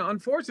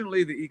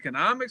 unfortunately, the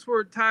economics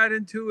were tied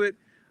into it.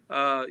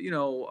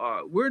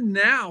 We're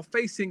now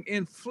facing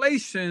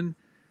inflation.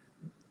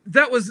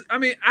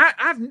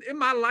 I've in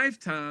my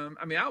lifetime,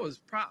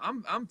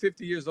 I'm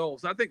 50 years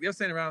old. So I think they're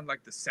saying around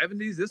like the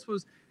 70s, this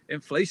was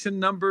inflation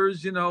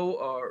numbers,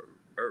 or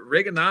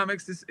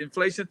Reaganomics, this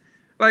inflation.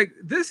 Like,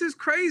 this is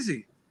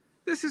crazy.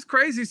 This is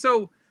crazy.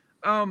 So,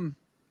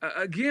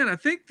 again, I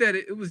think that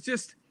it was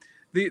just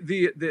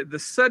the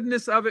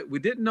suddenness of it. We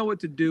didn't know what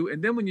to do.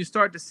 And then when you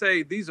start to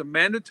say these are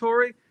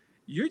mandatory,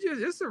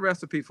 it's a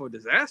recipe for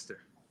disaster.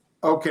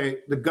 Okay,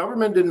 the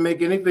government didn't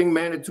make anything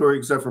mandatory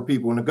except for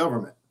people in the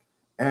government.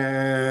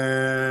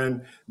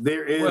 And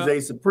there is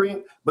a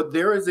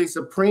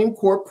Supreme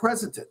Court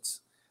precedent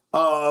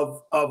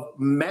of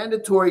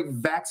mandatory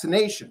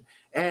vaccination.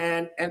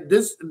 And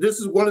this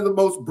is one of the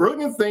most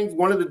brilliant things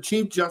one of the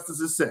Chief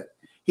Justices said.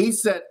 He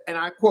said, and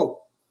I quote,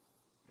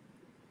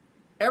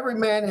 "Every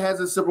man has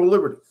his civil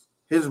liberties,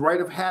 his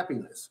right of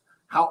happiness.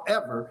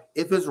 However,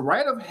 if his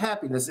right of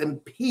happiness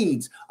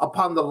impedes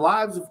upon the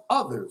lives of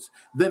others,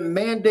 then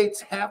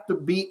mandates have to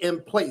be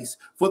in place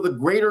for the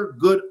greater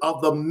good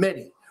of the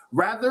many,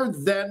 rather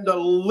than the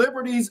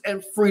liberties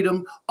and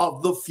freedom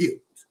of the few."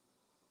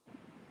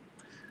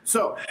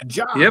 So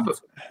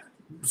jobs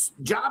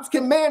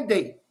can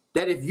mandate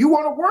that if you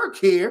want to work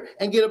here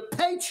and get a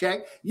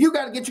paycheck, you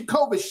got to get your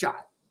COVID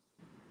shot.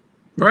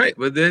 Right.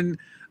 But then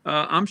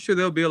I'm sure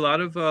there'll be a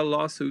lot of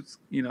lawsuits,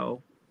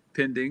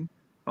 pending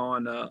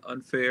on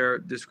unfair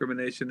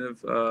discrimination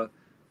of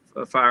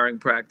firing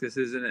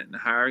practices and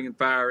hiring and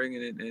firing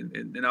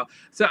and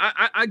so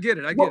I get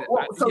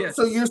it.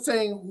 So you're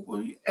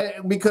saying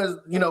because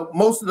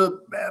most of the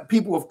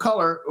people of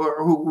color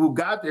or who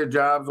got their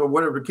jobs or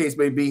whatever the case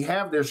may be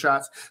have their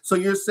shots. So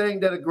you're saying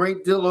that a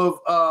great deal of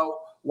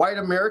white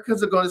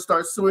Americans are going to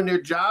start suing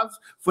their jobs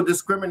for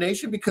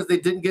discrimination because they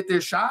didn't get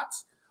their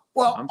shots?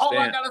 Well,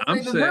 I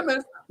gotta say to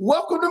women,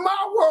 welcome to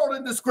my world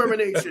in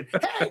discrimination.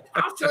 Hey,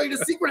 I'll show you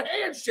the secret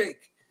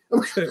handshake.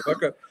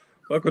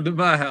 Welcome to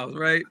my house,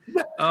 right?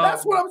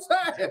 That's what I'm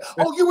saying.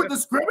 Oh, you were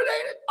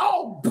discriminated?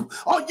 Oh,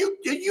 you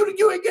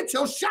didn't get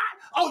your shot?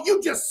 Oh,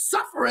 you just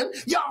suffering?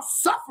 Y'all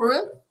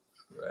suffering?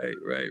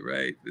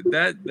 Right.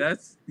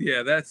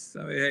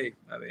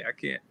 I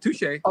can't.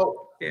 Touche.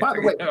 Oh, by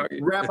the way,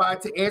 Rabbi,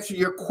 to answer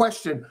your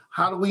question,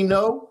 how do we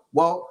know?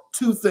 Well,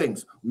 two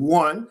things.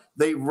 One,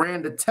 they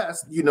ran the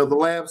test, the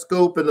lab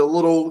scope and the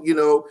little,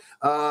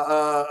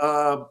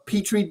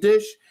 Petri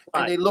dish,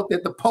 and they looked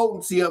at the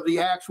potency of the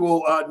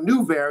actual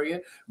new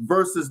variant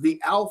versus the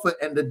Alpha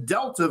and the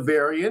Delta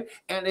variant,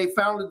 and they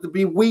found it to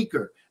be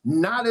weaker.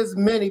 Not as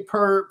many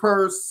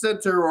per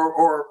center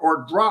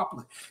or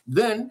droplet.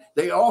 Then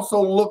they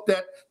also looked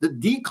at the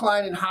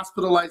decline in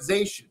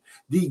hospitalization,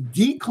 the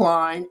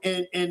decline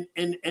in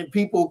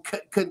people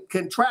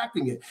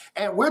contracting it.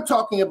 And we're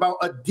talking about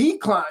a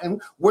decline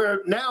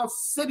where now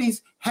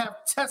cities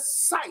have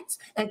test sites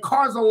and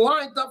cars are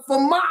lined up for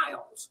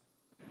miles.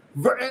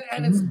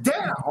 And it's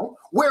down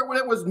where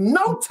there was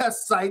no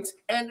test sites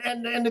and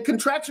the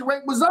contraction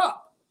rate was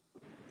up.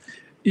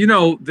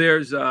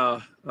 There's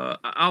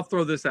I'll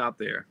throw this out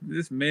there.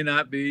 This may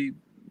not be,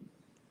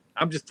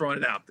 I'm just throwing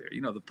it out there.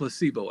 The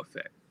placebo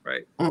effect,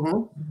 right?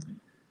 Mm-hmm.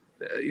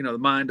 The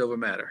mind over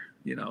matter.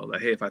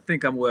 Like, hey, if I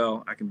think I'm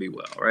well, I can be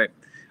well, right?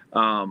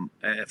 And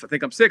if I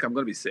think I'm sick, I'm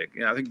going to be sick.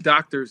 I think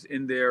doctors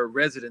in their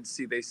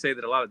residency, they say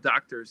that a lot of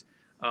doctors,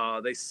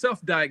 they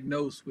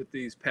self-diagnose with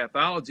these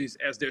pathologies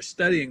as they're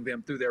studying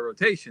them through their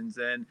rotations.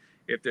 And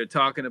if they're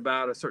talking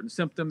about a certain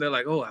symptom, they're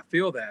like, oh, I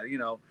feel that,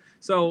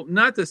 So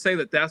not to say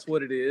that that's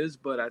what it is,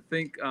 but I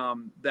think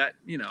that,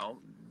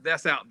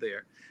 that's out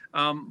there.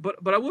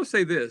 But I will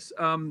say this,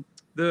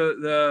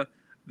 the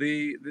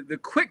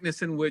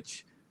quickness in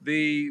which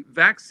the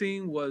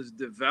vaccine was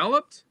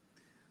developed,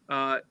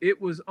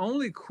 it was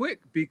only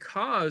quick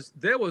because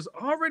there was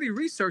already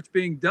research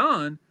being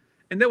done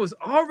and there was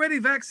already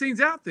vaccines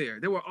out there.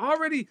 There were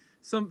already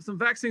some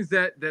vaccines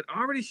that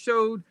already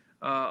showed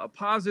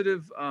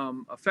positive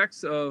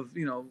effects of,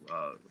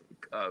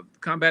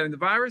 combating the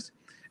virus.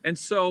 And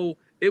so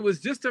it was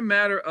just a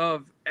matter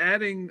of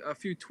adding a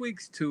few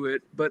tweaks to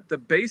it, but the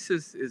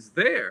basis is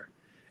there.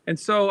 And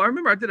so I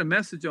remember I did a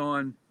message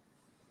on,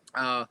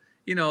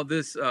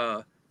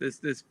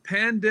 this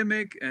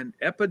pandemic and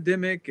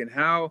epidemic and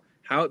how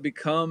it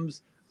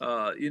becomes,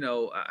 how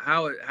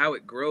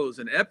it grows.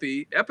 And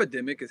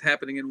epidemic is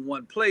happening in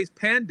one place.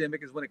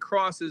 Pandemic is when it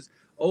crosses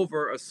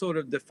over a sort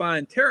of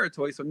defined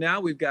territory. So now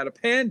we've got a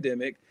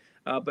pandemic,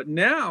 but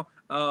now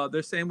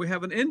they're saying we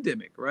have an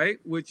endemic, right?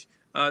 Which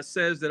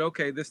says that,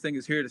 okay, this thing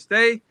is here to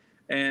stay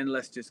and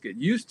let's just get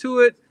used to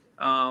it.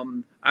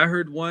 I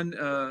heard one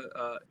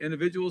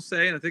individual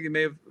say, and I think it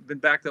may have been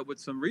backed up with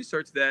some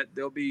research, that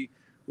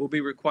will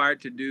be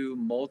required to do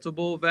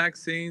multiple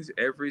vaccines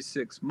every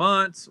 6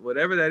 months,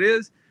 whatever that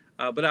is.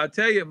 But I'll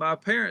tell you, my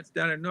parents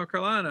down in North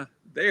Carolina,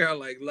 they are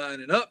like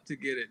lining up to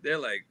get it. They're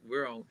like,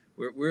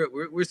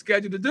 we're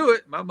scheduled to do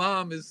it. My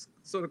mom is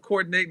sort of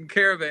coordinating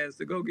caravans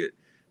to go get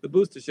the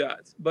booster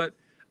shots. But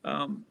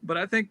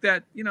I think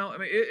that, I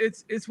mean,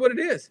 it's what it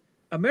is.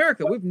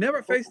 America, we've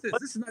never faced this.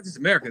 This is not just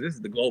America. This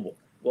is the global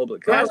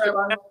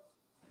economy.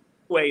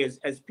 Way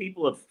as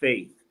people of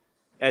faith,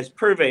 as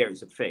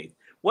purveyors of faith,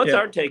 what's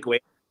our takeaway?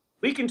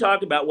 We can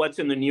talk about what's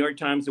in the New York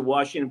Times, the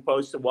Washington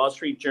Post, the Wall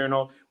Street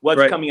Journal,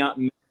 what's coming out,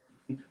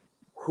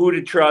 who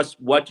to trust,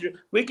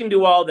 we can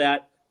do all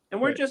that,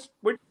 and we're just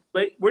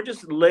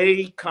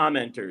lay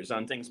commenters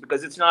on things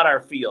because it's not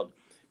our field.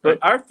 But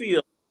our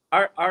field,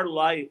 our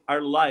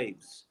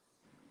lives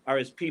are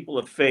as people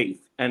of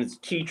faith and as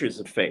teachers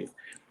of faith.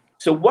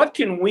 So what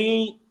can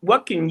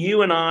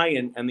you and I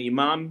and the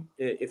Imam,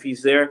 if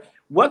he's there,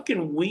 what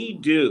can we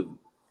do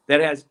that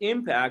has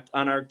impact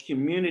on our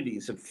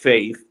communities of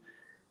faith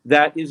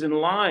that is in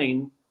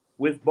line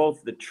with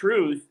both the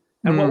truth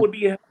and what would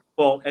be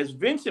helpful, as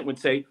Vincent would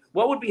say,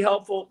 what would be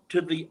helpful to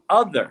the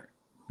other?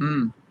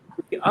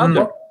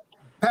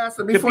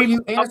 Pastor, before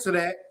you answer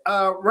that,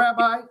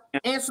 Rabbi,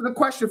 answer the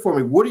question for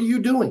me. What are you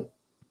doing?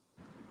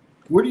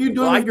 What are you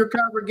doing with your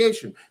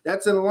congregation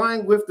that's in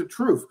line with the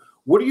truth?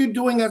 What are you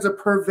doing as a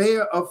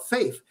purveyor of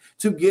faith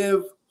to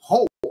give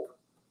hope,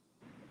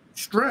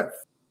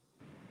 strength,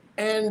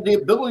 and the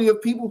ability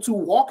of people to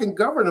walk and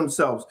govern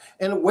themselves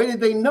in a way that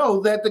they know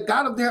that the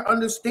God of their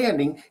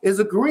understanding is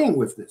agreeing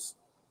with this?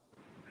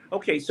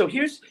 Okay, so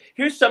here's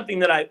something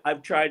that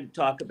I've tried to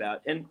talk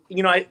about. And,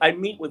 I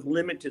meet with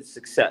limited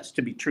success,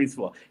 to be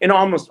truthful, in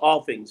almost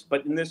all things,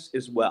 but in this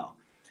as well.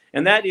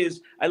 And that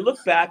is, I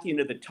look back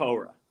into the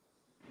Torah,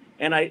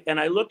 and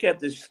I look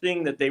at this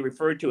thing that they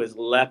refer to as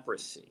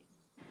leprosy.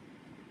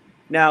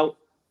 Now,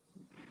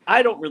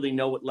 I don't really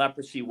know what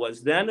leprosy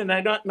was then, and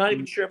I'm not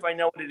even sure if I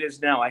know what it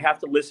is now. I have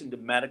to listen to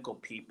medical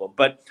people.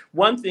 But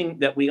one thing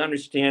that we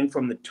understand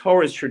from the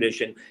Torah's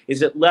tradition is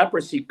that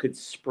leprosy could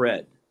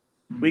spread.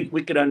 We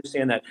could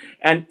understand that.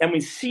 And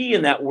we see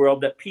in that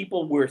world that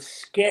people were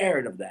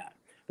scared of that.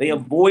 They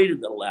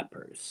avoided the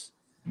lepers.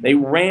 They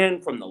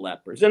ran from the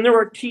lepers. And there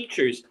are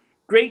teachers,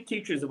 great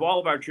teachers of all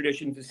of our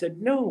traditions, who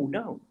said,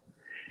 no.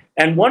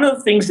 And one of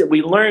the things that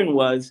we learned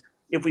was,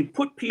 if we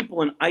put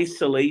people in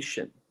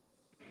isolation,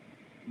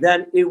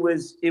 then it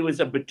was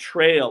a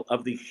betrayal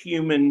of the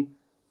human.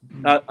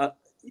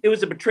 It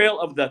was a betrayal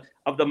of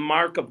the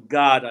mark of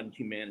God on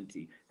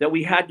humanity, that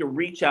we had to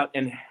reach out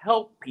and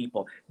help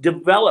people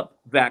develop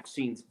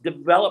vaccines,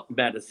 develop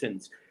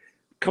medicines,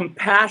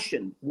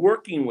 compassion,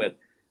 working with,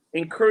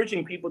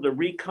 encouraging people to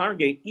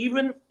recongregate,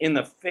 even in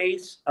the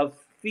face of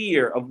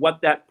fear of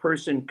what that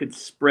person could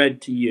spread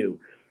to you.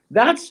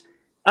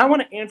 I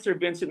want to answer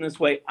Vincent in this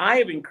way. I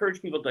have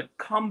encouraged people to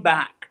come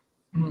back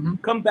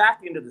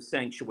into the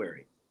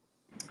sanctuary,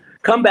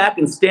 come back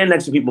and stand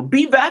next to people,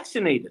 be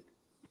vaccinated,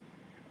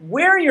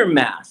 wear your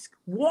mask,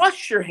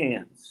 wash your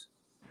hands,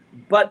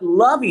 but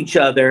love each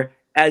other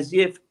as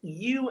if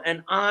you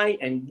and I,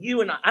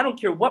 I don't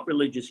care what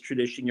religious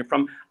tradition you're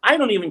from. I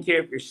don't even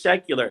care if you're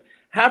secular.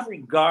 Have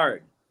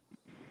regard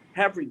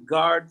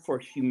for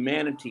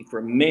humanity,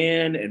 for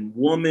man and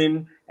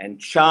woman and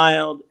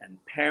child and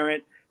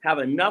parent. Have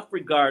enough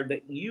regard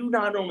that you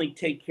not only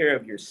take care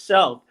of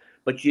yourself,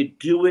 but you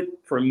do it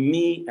for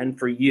me and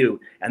for you.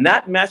 And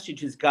that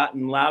message has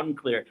gotten loud and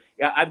clear.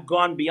 Yeah, I've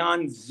gone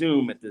beyond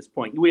Zoom at this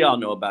point. We all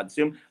know about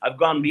Zoom. I've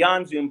gone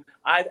beyond Zoom.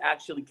 I've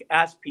actually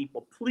asked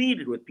people,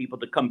 pleaded with people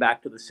to come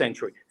back to the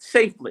sanctuary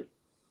safely.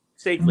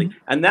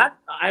 And that,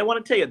 I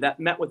want to tell you, that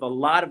met with a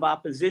lot of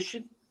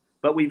opposition,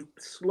 but we've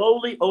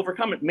slowly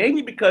overcome it.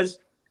 Maybe because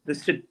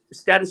the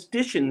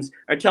statisticians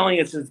are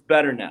telling us it's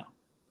better now.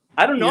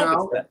 I don't know if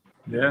it's better.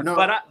 Yeah.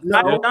 But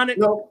I've done it.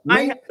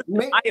 I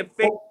have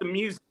faced the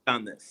music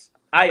on this.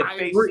 I have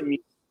faced the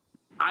music.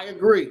 I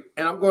agree.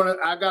 And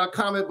I got a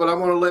comment, but I'm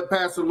going to let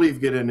Pastor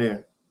Leaf get in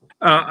there.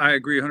 I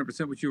agree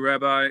 100% with you,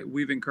 Rabbi.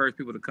 We've encouraged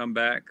people to come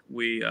back.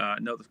 We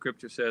know the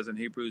scripture says in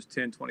Hebrews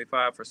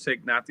 10:25,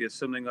 forsake not the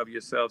assembling of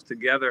yourselves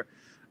together,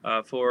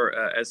 for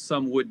as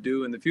some would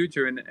do in the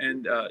future. And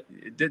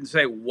it didn't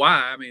say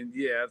why. I mean,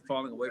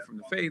 falling away from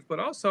the faith, but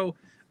also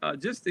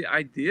just the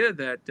idea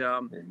that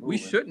we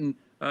shouldn't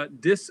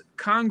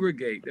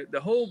discongregate. The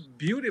whole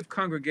beauty of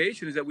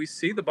congregation is that we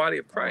see the body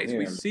of Christ.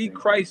 We see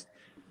Christ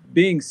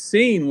being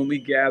seen when we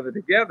gather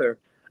together.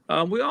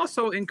 We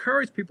also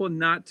encourage people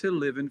not to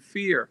live in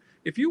fear.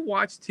 If you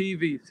watch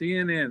TV,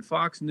 CNN,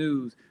 Fox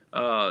News,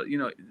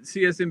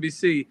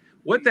 CSNBC,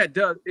 what that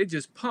does, it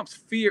just pumps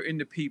fear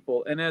into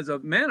people. And as a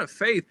man of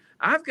faith,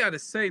 I've got to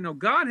say, no,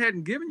 God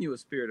hadn't given you a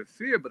spirit of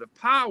fear, but a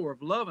power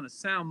of love and a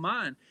sound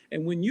mind.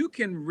 And when you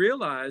can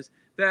realize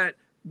that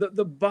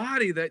the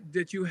body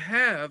that you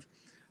have,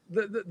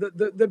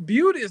 the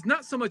beauty is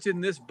not so much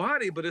in this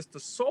body, but it's the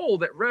soul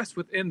that rests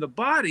within the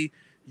body.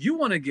 You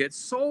want to get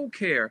soul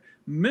care.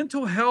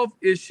 Mental health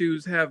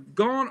issues have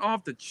gone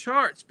off the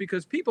charts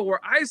because people were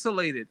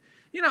isolated.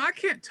 You know, I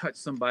can't touch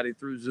somebody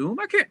through Zoom.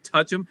 I can't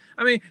touch them.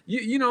 I mean,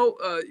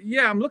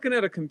 yeah, I'm looking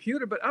at a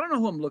computer, but I don't know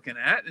who I'm looking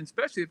at, and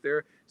especially if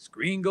their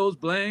screen goes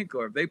blank,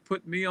 or if they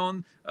put me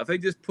on, if they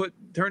just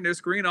turn their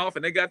screen off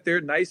and they got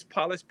their nice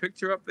polished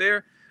picture up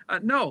there.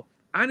 No,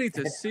 I need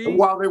to see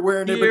while they're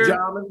wearing their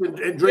pajamas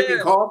and drinking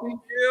coffee,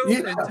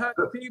 and touch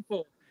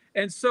people.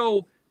 And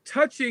so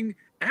touching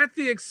at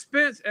the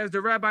expense, as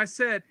the rabbi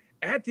said,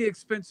 at the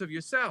expense of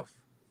yourself.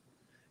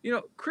 You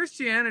know,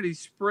 Christianity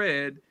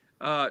spread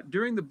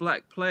during the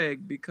Black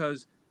Plague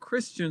because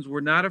Christians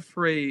were not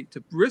afraid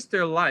to risk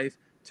their life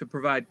to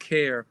provide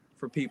care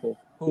for people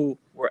who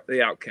were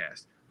the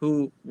outcast,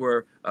 who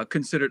were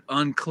considered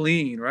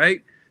unclean,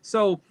 right?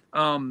 So,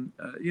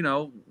 you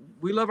know,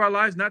 we love our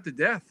lives not to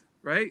death,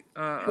 right?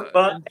 I'd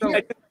like to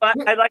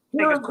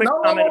make a quick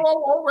comment.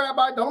 No,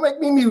 Rabbi, don't make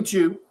me mute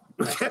you.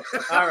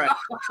 All right.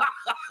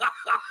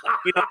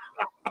 You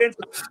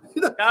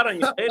know, out on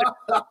you later.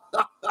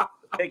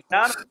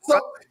 So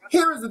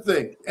here is the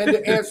thing, and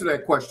to answer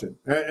that question,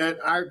 and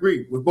I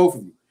agree with both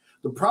of you.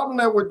 The problem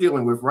that we're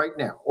dealing with right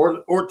now,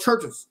 or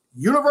churches,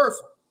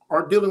 universal,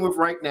 are dealing with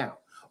right now,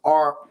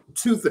 are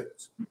two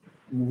things.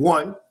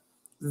 One,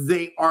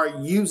 they are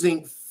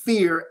using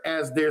fear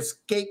as their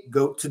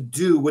scapegoat to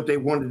do what they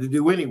wanted to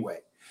do anyway.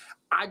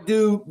 I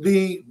do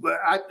the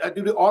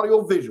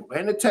audio visual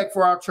and the tech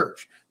for our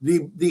church,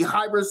 the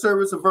hybrid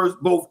service of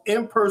both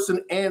in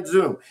person and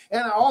Zoom,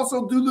 and I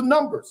also do the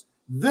numbers.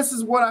 This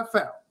is what I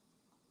found.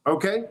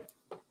 Okay,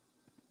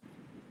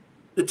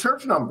 the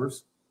church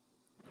numbers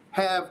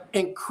have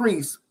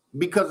increased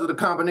because of the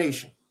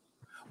combination.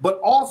 But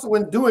also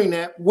in doing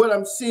that, what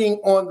I'm seeing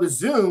on the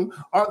Zoom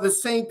are the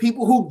same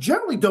people who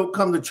generally don't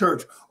come to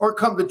church or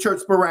come to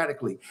church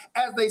sporadically.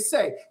 As they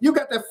say, you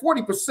got that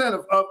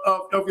 40%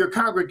 of your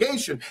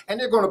congregation, and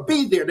they're going to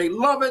be there. They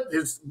love it.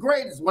 It's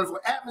great. It's a wonderful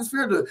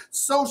atmosphere, the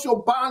social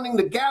bonding,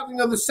 the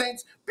gathering of the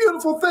saints.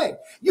 Beautiful thing.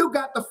 You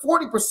got the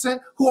 40%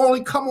 who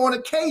only come on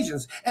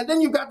occasions. And then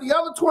you got the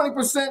other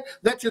 20%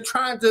 that you're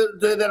trying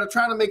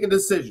to make a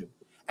decision.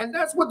 And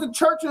that's what the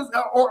churches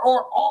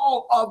or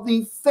all of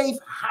the faith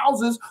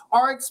houses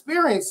are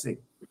experiencing.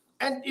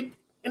 And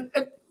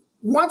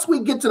once we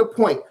get to the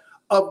point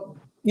of,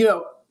 you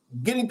know,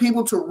 getting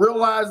people to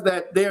realize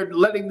that they're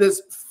letting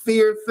this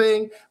fear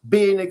thing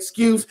be an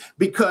excuse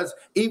because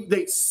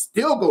they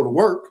still go to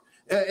work.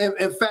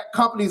 In fact,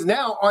 companies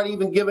now aren't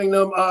even giving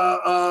them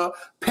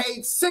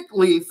paid sick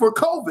leave for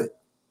COVID.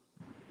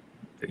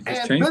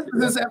 And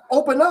businesses have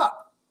opened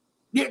up.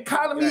 The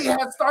economy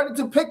has started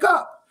to pick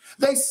up.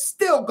 They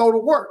still go to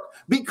work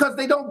because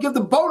they don't give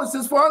the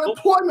bonuses for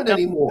unemployment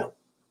anymore.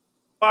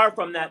 Far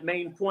from that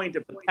main point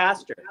of the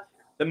pastor.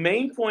 The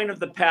main point of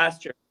the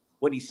pastor,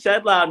 what he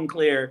said loud and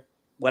clear,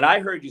 what I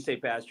heard you say,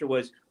 Pastor,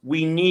 was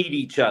we need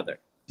each other.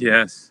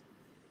 Yes.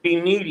 We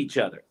need each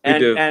other.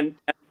 And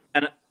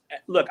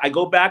look, I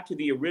go back to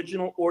the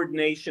original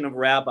ordination of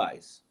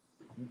rabbis.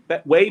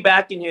 Way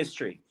back in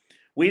history.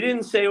 We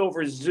didn't say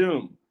over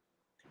Zoom,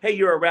 hey,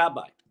 you're a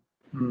rabbi.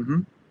 Mm-hmm.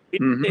 We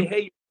didn't say,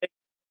 hey,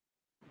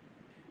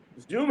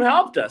 Zoom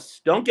helped us.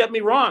 Don't get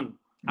me wrong.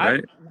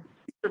 Right. I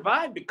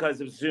survived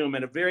because of Zoom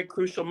at a very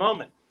crucial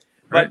moment.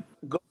 Right.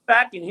 But go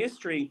back in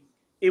history,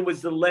 it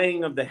was the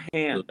laying of the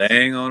hands. The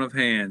laying on of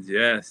hands,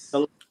 yes.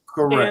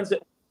 Correct. Hands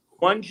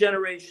one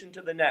generation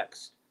to the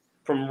next,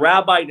 from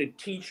rabbi to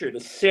teacher to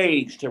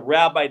sage to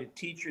rabbi to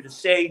teacher to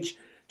sage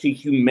to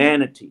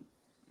humanity.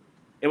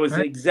 It was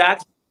the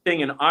exact thing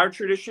in our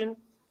tradition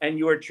and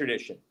your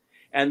tradition.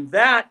 And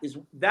that is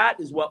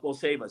what will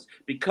save us.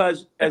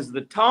 Because as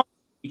the Talmud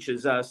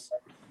teaches us,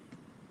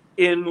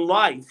 in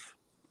life,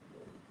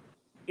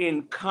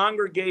 in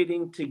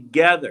congregating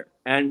together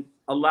and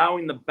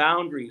allowing the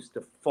boundaries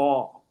to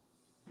fall,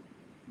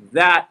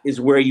 that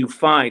is where you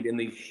find, in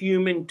the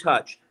human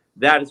touch,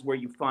 that is where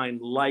you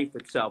find life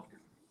itself.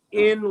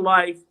 In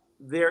life,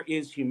 there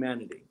is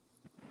humanity.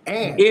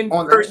 And in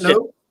on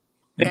person,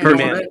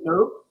 that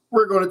note,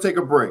 we're going to take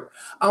a break.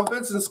 I'm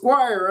Vincent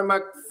Squire, and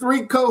my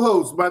three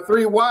co-hosts, my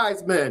three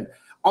wise men,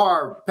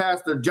 are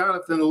Pastor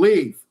Jonathan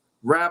Leaf,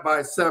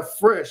 Rabbi Seth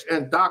Frisch,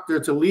 and Dr.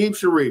 Talib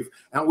Sharif.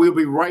 And we'll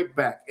be right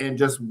back in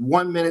just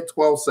 1 minute,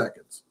 12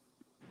 seconds.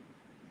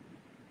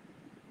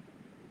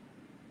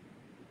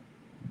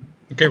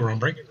 Okay, we're on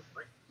break.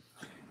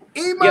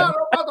 Imam, I'm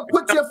about to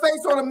put your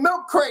face on a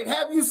milk crate.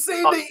 Have you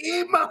seen the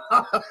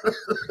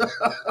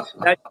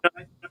Imam?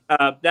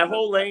 That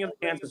whole laying of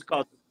hands is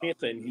called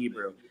Smitha in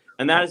Hebrew.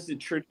 And that is the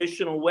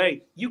traditional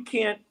way. You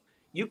can't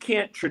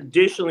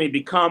traditionally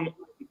become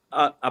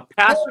a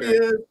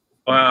pastor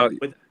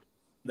with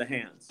the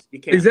hands. You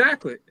can't.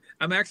 Exactly.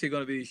 I'm actually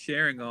going to be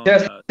sharing on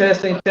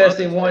testing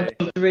 1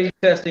 2 3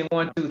 testing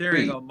 1 2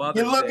 3. On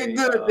Mother's You're looking Day,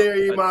 good there,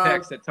 Imam. A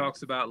text that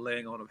talks about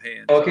laying on of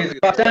hands. Okay, it's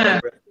about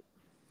time.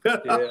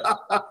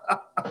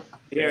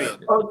 Yeah.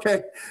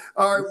 Okay.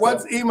 All right.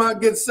 Once Imam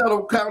gets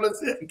settled, count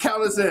us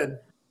in.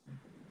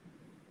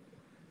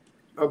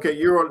 Okay,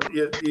 you're on.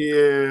 Yeah,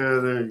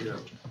 there you go.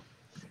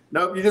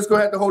 Nope, you're just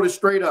gonna have to hold it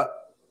straight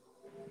up.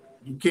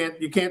 You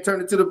can't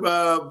turn it to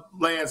the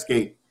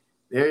landscape.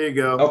 There you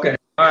go. Okay.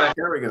 All right.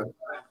 There we go.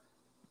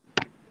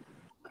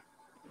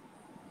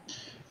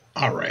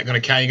 All right, I'm going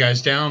to count you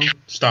guys down,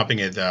 stopping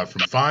at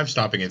from 5,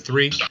 stopping at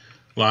 3,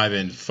 live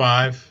in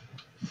 5,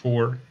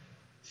 4,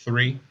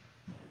 3.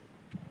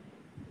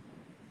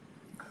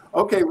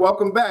 Okay,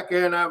 welcome back.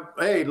 And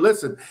hey,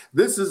 listen,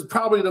 this is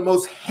probably the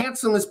most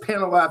handsomest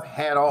panel I've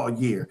had all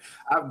year.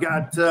 I've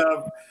got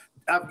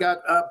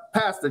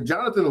Pastor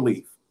Jonathan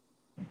Leaf,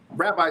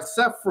 Rabbi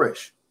Seth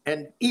Frisch,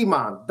 and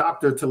Imam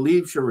Dr.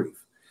 Talib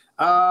Sharif.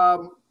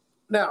 Now,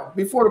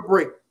 before the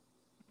break,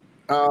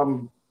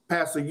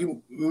 Pastor,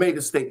 you made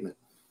a statement.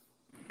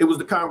 It was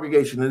the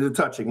congregation and the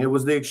touching. It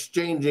was the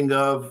exchanging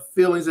of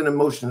feelings and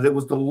emotions. It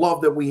was the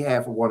love that we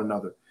have for one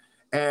another.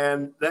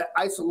 And that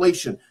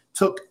isolation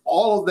took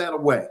all of that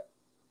away.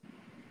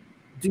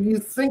 Do you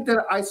think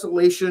that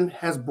isolation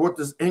has brought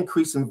this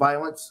increase in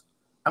violence?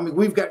 I mean,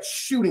 we've got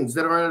shootings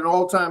that are at an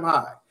all-time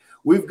high.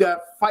 We've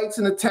got fights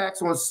and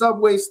attacks on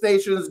subway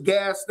stations,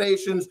 gas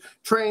stations,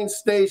 train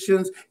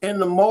stations, in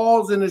the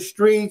malls, in the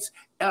streets,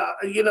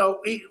 in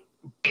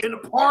the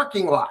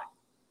parking lot.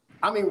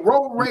 I mean,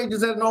 road rage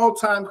is at an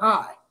all-time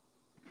high.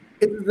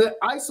 Is the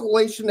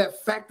isolation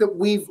that fact that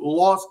we've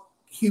lost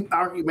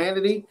our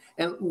humanity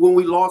and when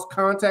we lost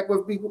contact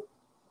with people?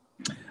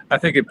 I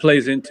think it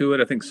plays into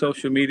it. I think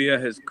social media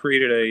has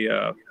created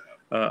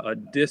a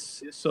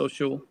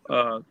dissocial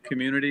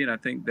community, and I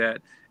think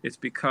that it's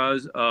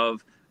because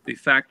of the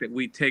fact that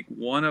we take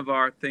one of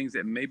our things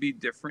that may be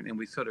different and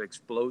we sort of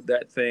explode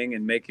that thing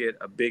and make it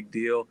a big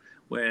deal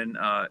when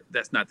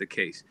that's not the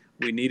case.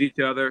 We need each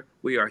other.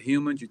 We are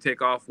humans. You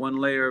take off one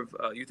layer of,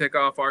 you take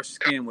off our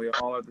skin. We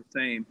all are the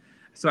same.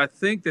 So I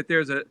think that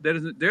there's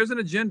an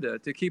agenda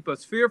to keep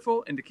us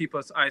fearful and to keep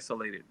us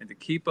isolated and to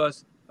keep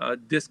us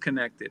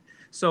disconnected.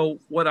 So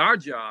what our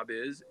job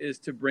is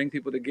to bring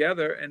people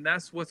together, and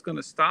that's what's going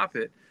to stop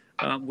it.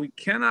 We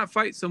cannot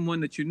fight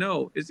someone that you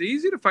know. It's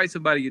easy to fight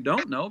somebody you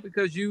don't know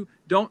because you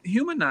don't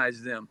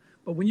humanize them.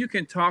 But when you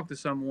can talk to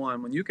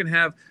someone, when you can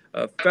have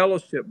a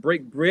fellowship,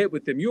 break bread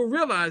with them, you'll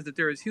realize that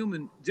they're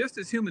just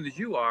as human as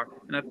you are.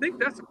 And I think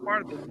that's a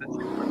part of this that's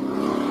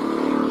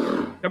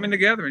coming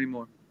together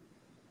anymore.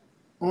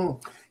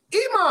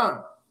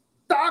 Imam,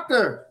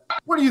 doctor,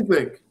 what do you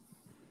think?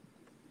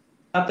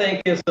 I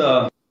think it's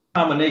a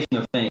combination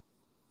of things.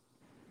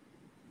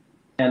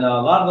 And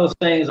a lot of those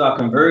things are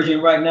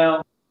converging right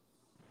now.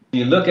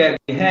 You look at,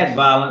 we had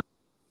violence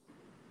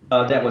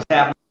that was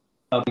happening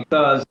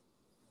because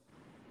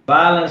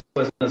violence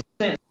was in a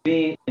sense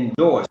being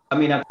endorsed. I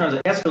mean, in terms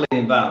of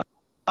escalating violence,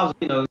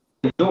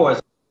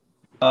 endorsed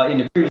in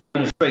the previous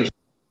administration,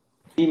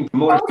 even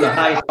promoted to the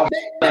highest office.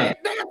 They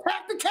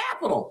attacked the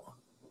Capitol.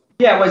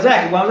 Yeah, well,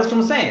 exactly. Well, that's what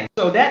I'm saying.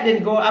 So that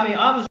didn't go. I mean,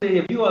 obviously,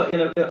 if you are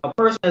in a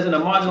person that's in a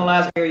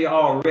marginalized area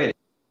already,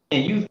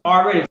 and you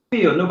already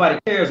feel nobody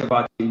cares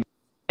about you,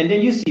 and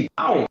then you see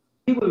power,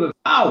 people with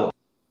power,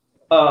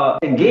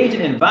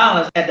 engaging in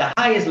violence at the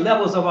highest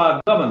levels of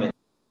our government,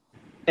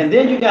 and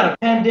then you got a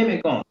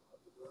pandemic on.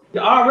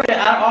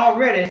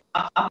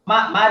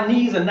 My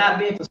needs are not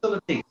being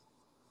facilitated.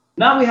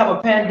 Now we have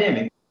a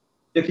pandemic.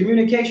 The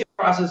communication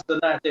processes are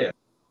not there,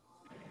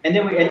 and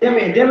then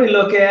we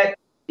look at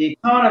the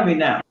economy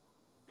now.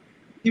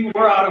 People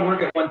were out of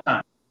work at one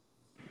time.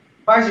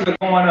 Prices are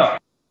going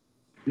up.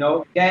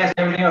 Gas and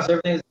everything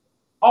else.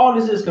 All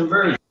this is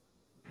conversion.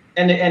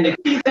 And the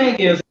key thing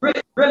is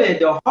really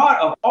the heart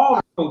of all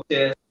the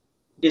protests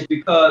is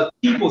because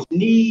people's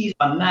needs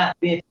are not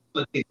being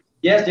facilitated.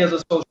 Yes, there's a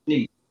social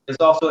need. There's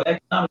also an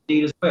economic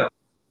need as well.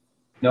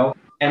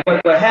 And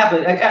what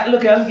happened?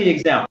 Look, let me give you an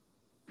example.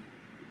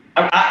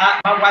 My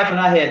wife and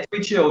I had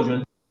 3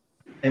 children,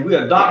 and we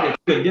adopted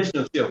 2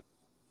 additional children.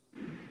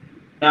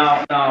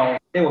 Now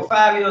they were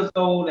 5 years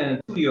old and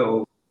a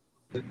 2-year-old.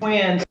 The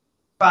twins,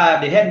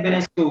 5, they hadn't been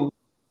in school.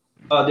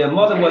 Their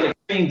mother was an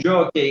extreme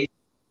drug case.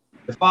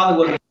 The father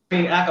was an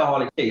extreme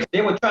alcoholic case.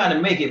 They were trying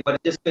to make it, but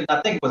it just couldn't.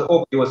 I think it was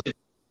opioids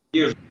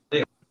years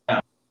ago.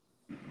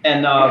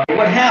 And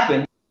what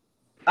happened?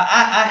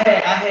 I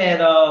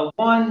had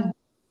one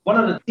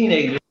of the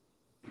teenagers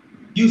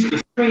used to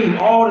scream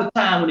all the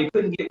time when he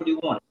couldn't get what he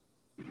wanted.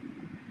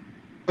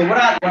 So what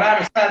I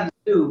decided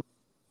to do,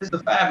 this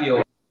is a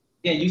 5-year-old.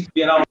 Again, used to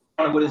be out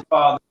with his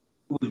father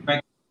who was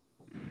drinking.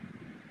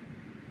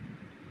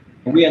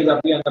 And we ended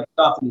up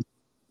stopping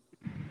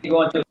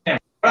going to the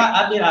camp. But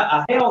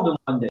I held him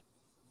one day.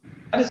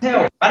 I just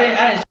held him. I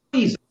didn't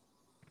squeeze him.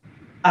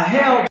 I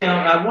held him.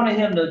 I wanted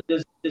him to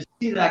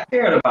see that I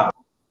cared about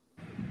him.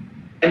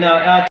 And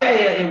I tell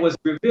you, it was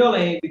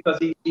revealing because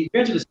he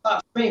eventually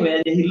stopped screaming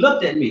and he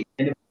looked at me.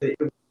 And it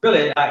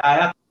really, I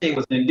have to say, it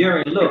was an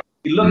endearing look.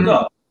 He looked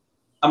up.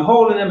 I'm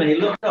holding him and he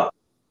looked up.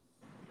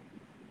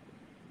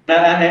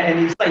 And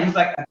he's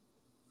like,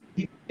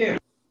 he cares.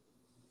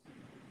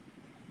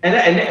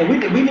 And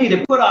we need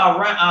to put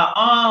our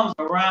arms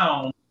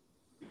around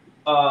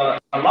a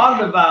lot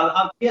of the violence.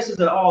 I guess it's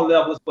at all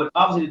levels, but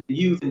obviously the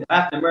youth and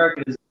African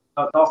Americans is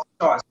off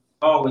the charts.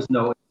 We always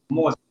know it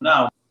more so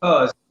now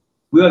because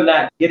we're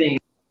not getting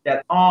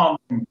that arm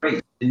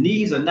embrace. the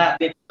needs are not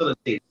being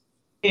facilitated.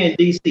 Here in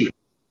D.C.,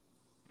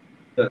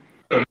 the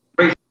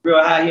rates are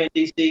real high here in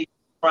D.C.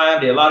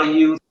 Crime, there are a lot of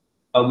youth.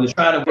 We're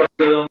trying to work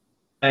with them,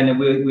 and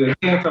we're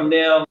hearing from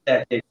them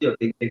that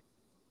gentrification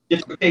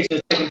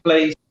is taking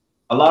place.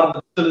 A lot of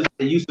the facilities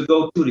they used to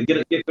go to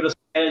get rid of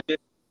manager.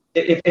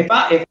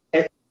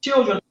 If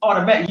children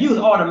youth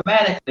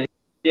automatically,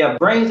 their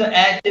brains are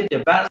active,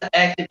 their bodies are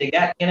active, they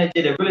got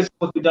energy, they're really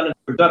supposed to be done in a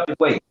productive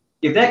way.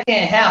 If that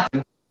can't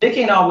happen, they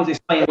can't always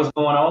explain what's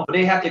going on, but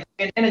they have to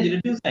get energy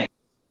to do things.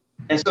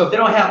 And so if they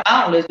don't have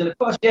outlets, then of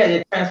course, yeah,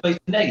 it translates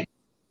to negative.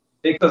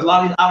 Because a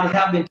lot of these outlets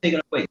have been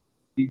taken away.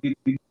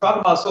 We talk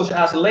about social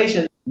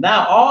isolation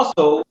now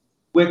also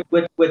with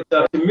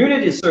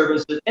community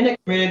services in the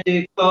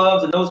community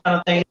clubs and those kind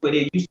of things where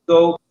they used to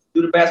go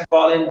do the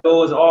basketball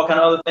indoors and all kind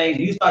of other things.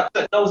 You start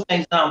cutting those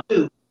things down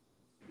too.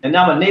 And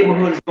now my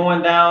neighborhood is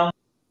going down,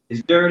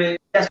 it's dirty.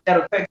 That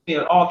affects me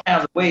in all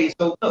kinds of ways.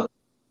 So look,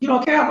 you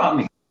don't care about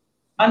me.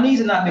 My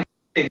needs are not being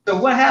fixed. So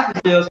what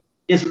happens is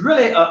it's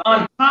really an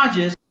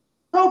unconscious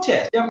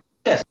protest. They're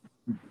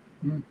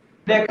protesting.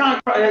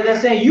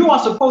 They're saying you are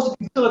supposed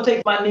to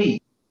facilitate my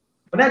needs.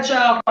 When that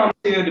child comes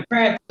here, the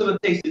parent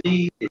facilitates the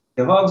needs, it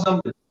hugs them,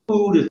 the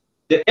food,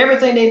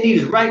 everything they need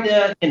is right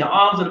there in the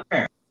arms of the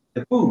parent.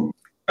 The food,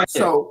 right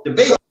so there.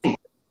 The basic needs.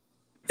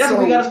 That's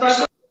what we got to start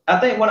with. I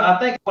think one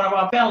of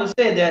our panelists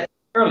said that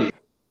earlier,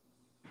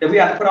 that we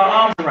have to put our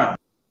arms around.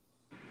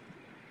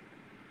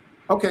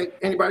 Okay,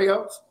 anybody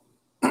else?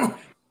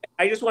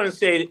 I just want to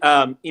say,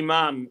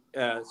 Imam,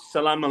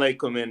 salam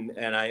alaikum,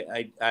 and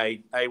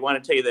I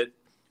want to tell you that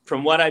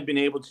from what I've been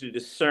able to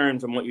discern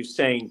from what you're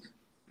saying,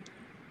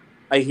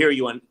 I hear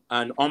you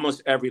on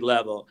almost every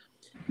level,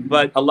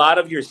 but a lot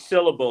of your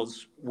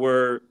syllables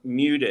were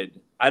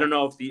muted. I don't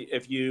know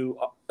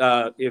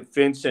if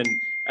Vincent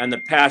and the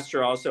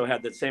pastor also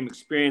had the same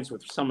experience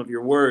with some of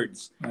your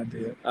words. I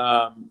did.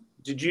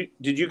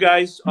 Did you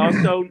guys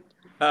also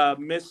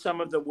miss some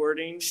of the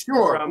wording?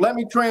 Sure. Let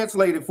me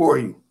translate it for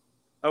you.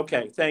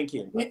 Okay. Thank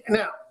you.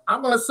 Now,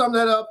 I'm going to sum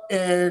that up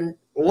in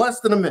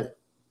less than a minute.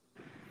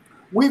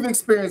 We've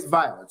experienced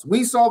violence.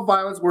 We saw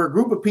violence where a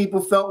group of people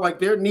felt like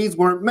their needs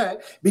weren't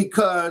met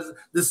because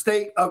the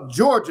state of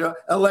Georgia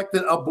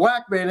elected a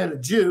black man and a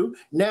Jew,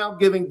 now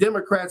giving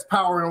Democrats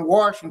power in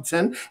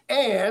Washington.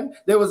 And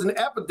there was an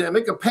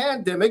epidemic, a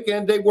pandemic,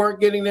 and they weren't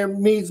getting their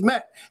needs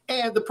met.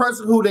 And the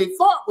person who they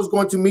thought was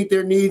going to meet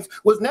their needs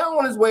was now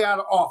on his way out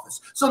of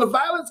office. So the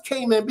violence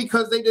came in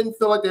because they didn't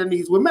feel like their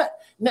needs were met.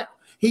 Now,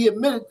 he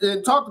admitted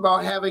and talked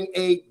about having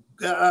a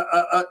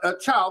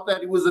child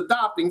that he was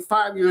adopting,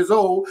 5 years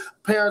old.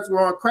 Parents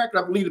were on crack.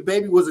 I believe the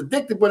baby was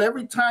addicted, but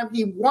every time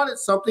he wanted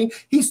something,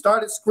 he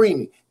started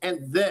screaming. And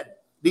then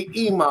the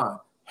Imam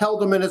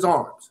held him in his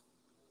arms.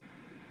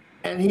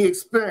 And he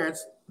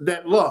experienced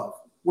that love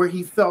where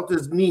he felt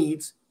his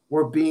needs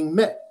were being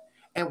met.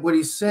 And what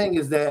he's saying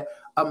is that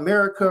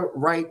America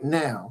right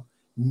now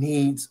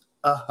needs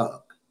a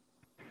hug.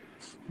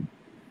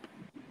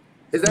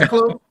 Is that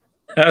close?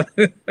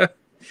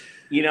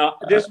 You know,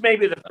 this may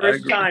be the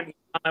first time,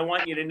 I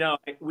want you to know,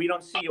 we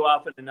don't see you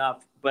often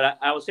enough, but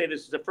I will say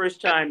this is the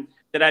first time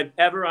that I've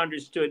ever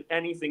understood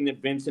anything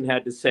that Vincent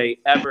had to say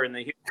ever in the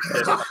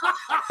history.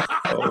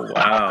 Oh,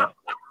 wow.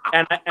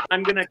 And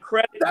I'm going to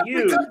credit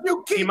you. Because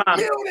you keep Imam.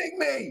 muting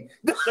me.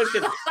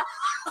 Listen,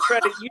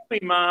 credit you,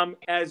 Imam,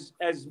 as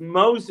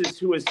Moses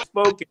who has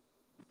spoken,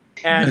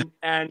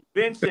 and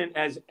Vincent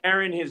as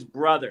Aaron, his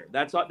brother.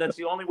 That's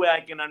the only way I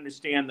can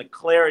understand the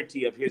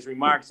clarity of his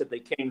remarks that they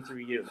came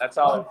through you. That's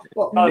all.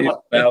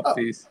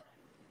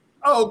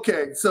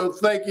 Okay, so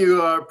thank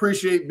you. I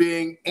appreciate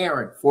being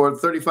Aaron for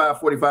 35,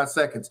 45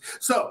 seconds.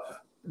 So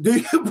do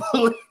you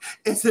believe,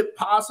 is it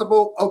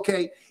possible,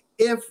 okay,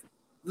 if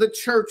the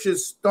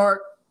churches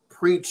start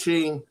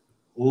preaching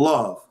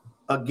love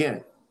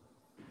again,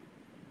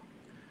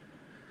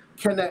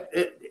 can that,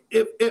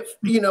 if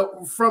you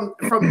know, from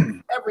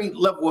every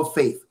level of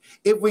faith,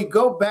 if we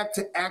go back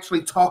to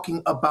actually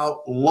talking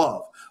about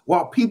love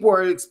while people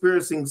are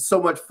experiencing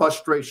so much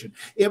frustration,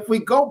 if we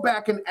go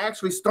back and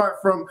actually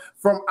start from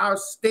our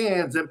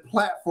stands and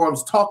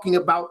platforms talking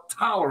about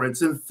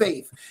tolerance and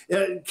faith,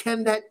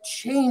 can that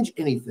change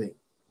anything?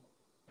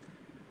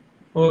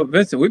 Well,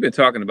 Vincent, we've been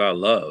talking about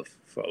love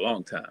for a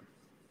long time.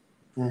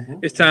 Mm-hmm.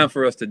 It's time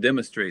for us to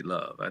demonstrate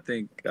love. I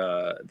think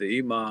the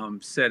Imam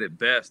said it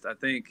best. I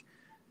think,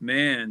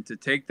 man, to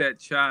take that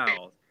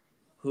child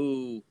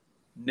who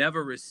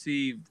never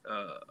received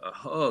a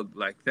hug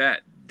like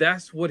that,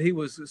 that's what he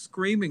was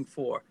screaming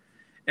for.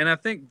 And I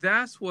think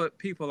that's what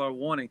people are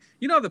wanting.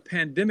 You know, the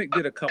pandemic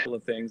did a couple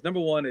of things. Number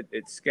one,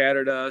 it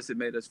scattered us. It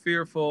made us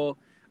fearful.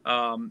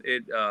 I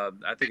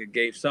think it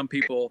gave some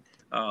people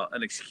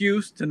an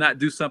excuse to not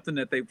do something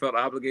that they felt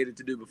obligated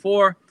to do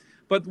before.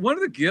 But one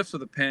of the gifts of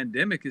the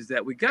pandemic is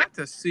that we got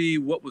to see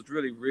what was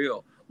really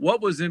real,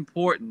 what was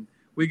important.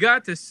 We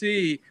got to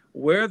see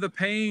where the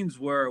pains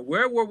were,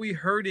 where were we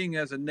hurting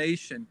as a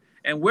nation,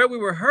 and where we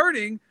were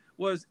hurting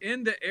was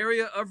in the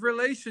area of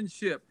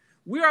relationship.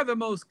 We are the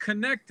most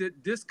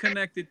connected,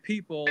 disconnected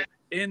people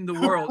in the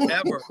world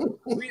ever.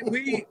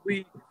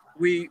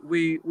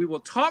 we will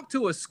talk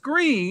to a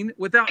screen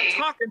without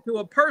talking to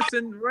a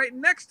person right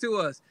next to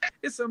us.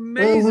 It's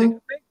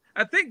amazing.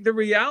 I think the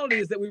reality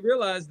is that we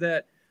realize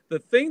that the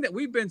thing that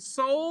we've been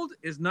sold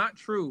is not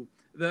true.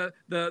 The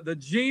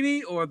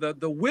genie or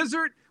the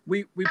wizard,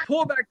 we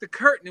pulled back the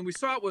curtain and we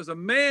saw it was a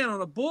man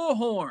on a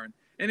bullhorn,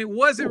 and it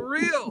wasn't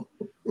real.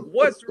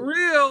 What's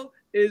real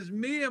is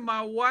me and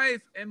my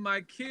wife and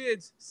my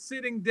kids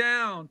sitting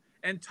down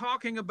and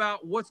talking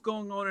about what's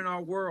going on in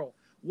our world.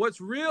 What's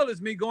real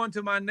is me going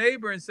to my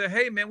neighbor and say,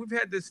 hey, man, we've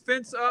had this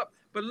fence up,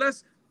 but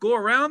let's go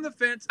around the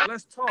fence.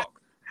 Let's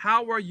talk.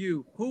 How are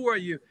you? Who are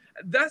you?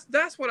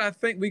 That's what I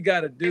think we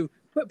got to do.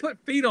 Put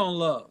feet on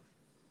love.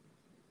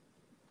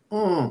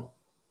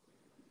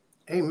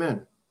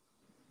 Amen.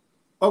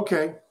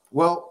 Okay.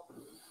 Well,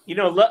 you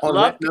know,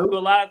 love can do a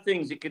lot of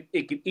things. It could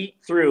eat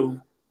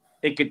through.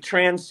 It could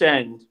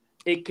transcend.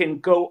 It can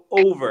go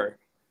over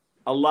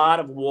a lot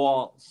of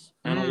walls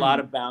and a lot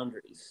of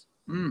boundaries.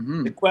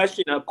 The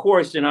question, of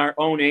course, in our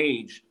own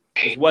age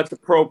is what's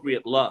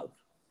appropriate love?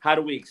 How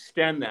do we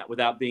extend that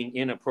without being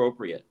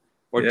inappropriate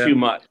or too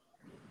much?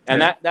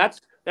 And that's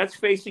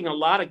facing a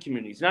lot of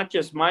communities, not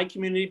just my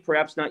community,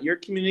 perhaps not your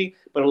community,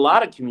 but a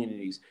lot of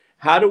communities.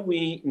 How do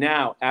we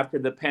now, after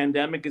the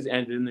pandemic has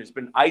ended and there's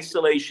been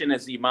isolation,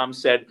 as the Imam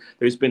said,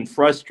 there's been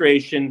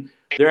frustration,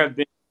 there have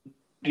been,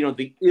 you know,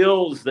 the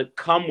ills that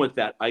come with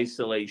that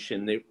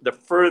isolation, the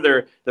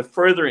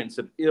furtherance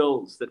of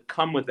ills that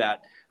come with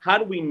that. How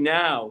do we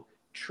now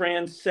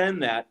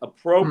transcend that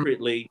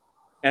appropriately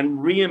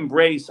and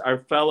re-embrace our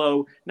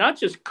fellow, not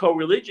just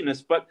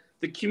co-religionists, but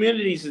the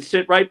communities that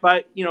sit right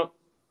by, you know,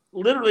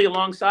 literally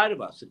alongside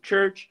of us, the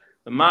church,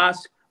 the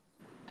mosque,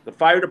 the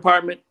fire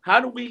department?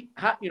 How do we,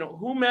 you know,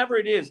 whomever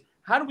it is,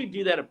 how do we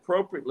do that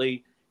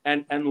appropriately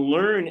and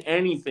learn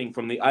anything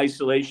from the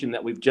isolation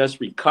that we've just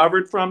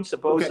recovered from,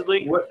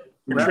 supposedly?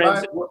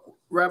 Okay.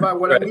 Rabbi,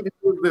 what I need to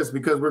do is this,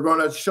 because we're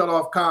going to shut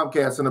off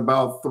Comcast in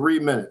about 3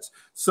 minutes.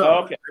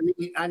 So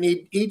I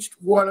need each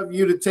one of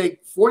you to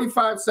take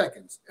 45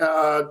 seconds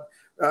and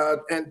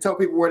tell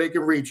people where they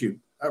can reach you.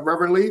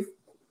 Reverend Leaf?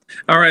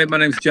 All right, my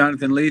name's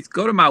Jonathan Leith.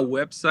 Go to my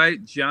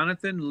website,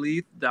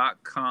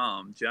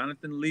 jonathanleith.com.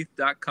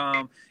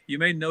 jonathanleith.com. You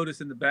may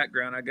notice in the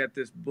background, I got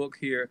this book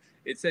here.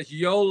 It says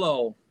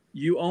YOLO.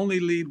 You only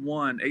lead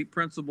one. 8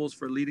 principles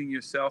for leading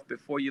yourself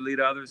before you lead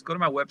others. Go to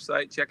my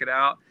website, check it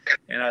out,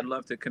 and I'd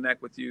love to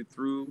connect with you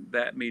through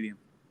that medium.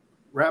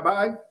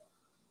 Rabbi?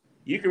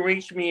 You can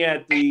reach me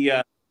at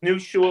the new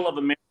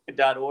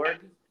shulofamerica.org.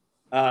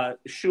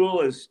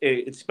 Shul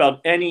it's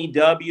spelled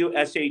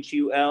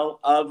NEWSHUL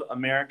of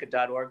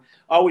America.org.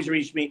 Always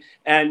reach me.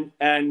 And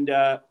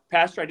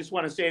Pastor, I just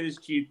want to say this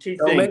to you, two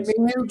things. Don't make me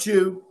mute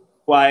you.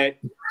 Quiet.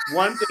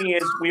 One thing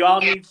is, we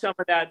all need some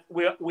of that.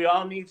 We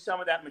all need some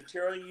of that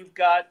material you've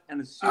got.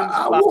 And as soon as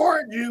I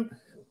warned you.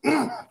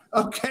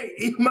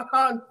 Okay,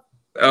 Imam.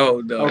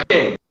 Oh no.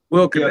 Okay.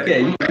 We'll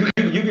okay. You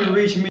can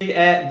reach me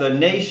at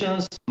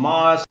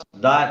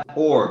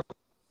thenationsmosque.org.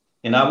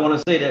 And I want to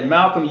say that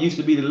Malcolm used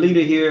to be the leader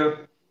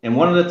here. And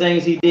one of the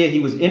things he did, he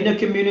was in the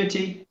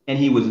community and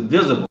he was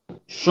visible,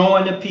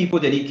 showing the people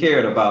that he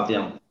cared about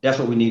them. That's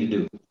what we need to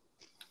do.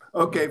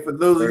 Okay, for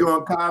those of you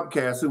on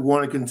Comcast who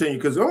want to continue,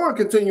 because I want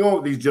to continue on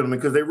with these gentlemen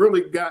because they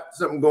really got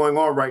something going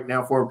on right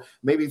now for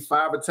maybe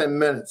 5 or 10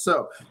 minutes.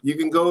 So you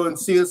can go and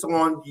see us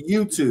on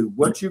YouTube,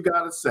 What You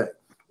Gotta Say,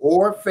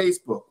 or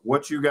Facebook,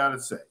 What You Gotta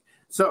Say.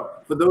 So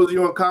for those of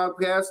you on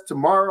Comcast,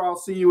 tomorrow I'll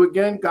see you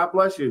again. God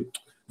bless you.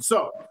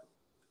 So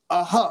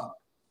a hug.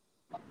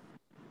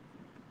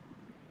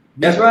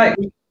 That's right.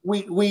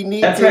 We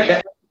need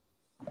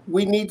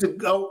we need to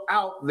go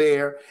out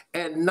there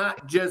and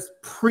not just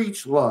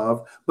preach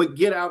love, but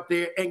get out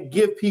there and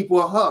give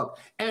people a hug.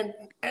 And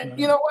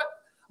you know what?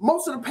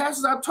 Most of the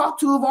pastors I've talked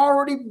to have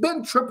already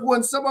been triple,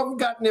 and some of them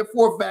gotten their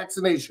 4th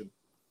vaccination.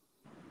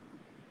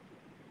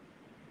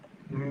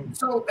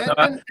 So,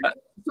 I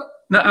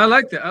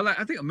like that.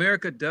 I think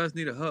America does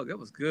need a hug. That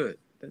was good.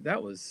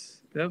 That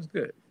was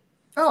good.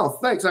 Oh,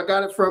 thanks. I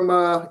got it from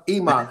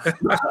Imam.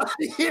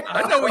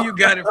 I know where you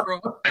got it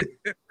from.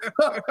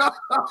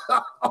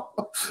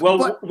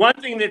 Well, one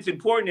thing that's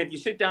important, if you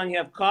sit down and you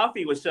have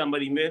coffee with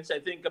somebody, Mitch, I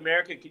think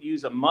America could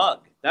use a mug.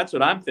 That's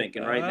what I'm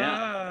thinking right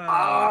now.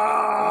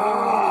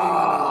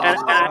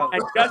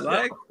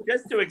 And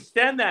just to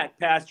extend that,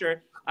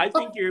 Pastor, I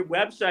think your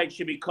website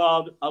should be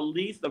called A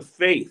Leaf of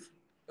Faith.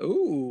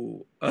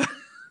 Ooh.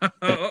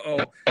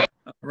 Uh-oh. I'm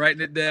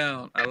writing it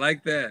down. I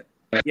like that.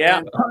 Yeah,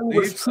 it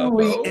was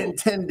truly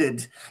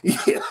intended.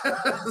 Yes.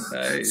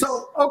 Nice.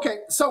 So,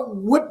 okay. So,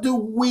 what do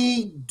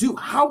we do?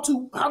 How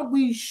do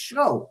we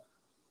show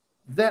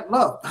that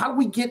love? How do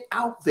we get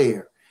out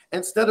there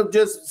instead of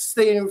just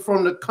staying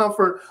from the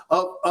comfort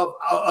of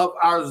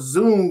our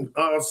Zoom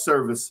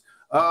service?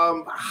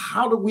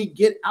 How do we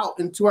get out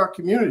into our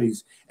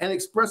communities and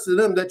express to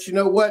them that, you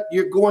know what,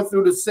 you're going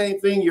through the same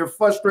thing, you're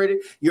frustrated,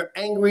 you're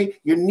angry,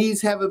 your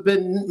needs haven't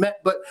been met,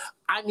 but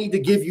I need to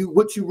give you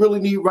what you really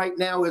need right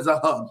now is a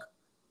hug.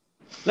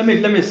 Let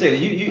me say that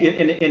you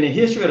in the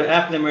history of the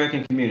African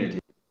American community,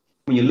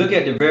 when you look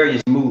at the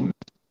various movements,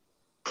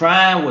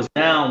 crime was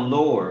down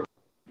lower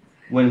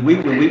when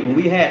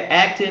we had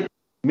active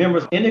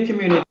members in the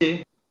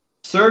community,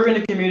 serving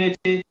the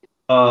community,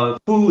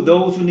 food,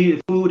 those who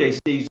needed food.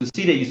 They used to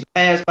see, they used to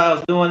pass by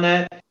us doing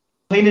that,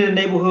 cleaning the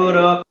neighborhood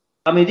up.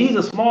 I mean, these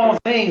are small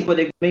things, but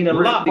they mean a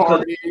lot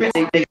because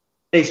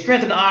they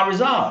strengthen our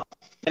resolve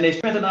and they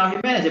strengthen our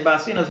humanity by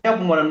seeing us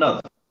helping one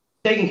another,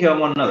 taking care of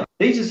one another.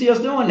 They used to see us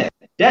doing that.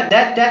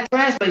 That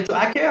translates to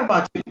I care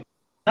about you.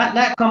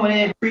 Not coming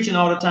in preaching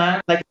all the time,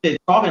 like you said,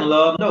 talking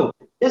love. No,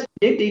 just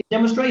big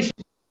demonstration.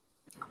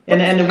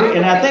 And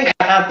I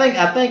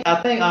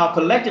think our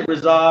collective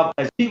resolve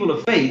as people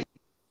of faith,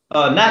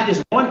 not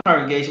just one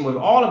congregation, but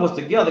all of us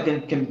together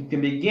can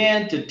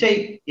begin to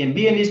take and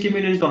be in these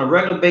communities on a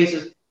regular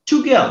basis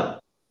together,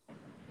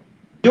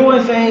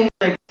 doing things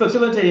like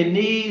facilitating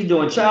needs,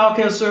 doing child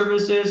care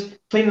services,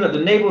 cleaning up the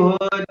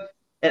neighborhood.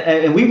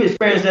 And we've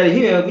experienced that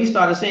here. We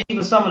started seeing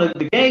even some of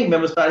the gang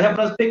members started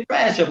helping us pick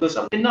trash up, with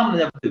something numbing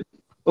never do.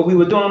 But we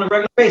were doing on a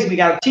regular basis. We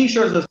got a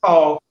T-shirt that's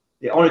called,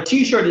 on a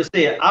T-shirt that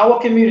said,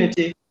 "Our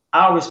community,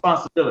 our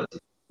responsibility."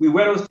 We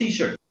wear those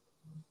T-shirts.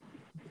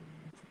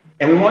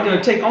 And we want them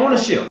to take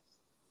ownership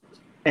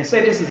and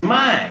say, "This is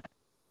mine."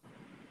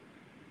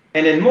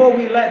 And the more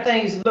we let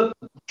things look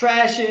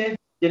trashy,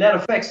 then that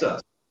affects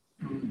us.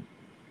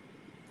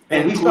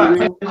 And we start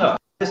cleaning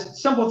up. Just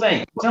simple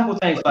things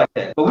like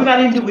that. But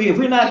if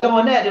we're not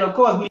doing that, then of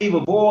course we leave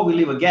a void, we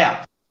leave a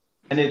gap.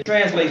 And it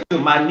translates to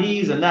my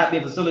needs are not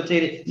being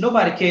facilitated.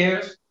 Nobody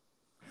cares.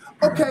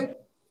 Okay,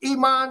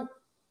 Imam,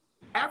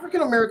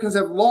 African Americans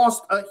have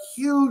lost a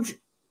huge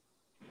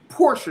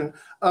portion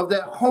of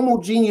that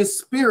homogeneous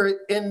spirit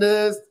in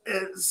the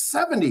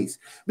 70s,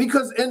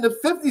 because in the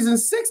 50s and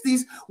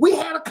 60s, we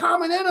had a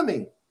common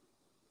enemy.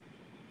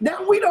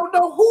 Now we don't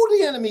know who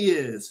the enemy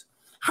is.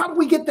 How do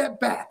we get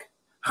that back?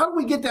 How do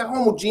we get that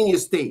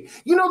homogeneous state?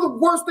 You know, the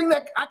worst thing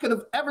that I could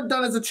have ever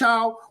done as a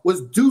child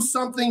was do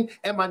something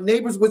and my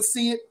neighbors would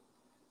see it.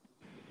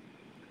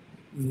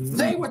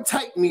 They would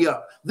tighten me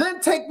up,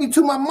 then take me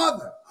to my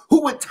mother,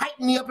 who would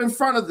tighten me up in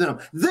front of them.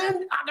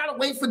 Then I gotta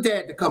wait for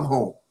dad to come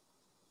home.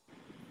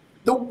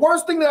 The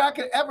worst thing that I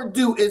could ever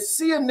do is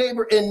see a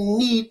neighbor in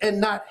need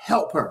and not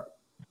help her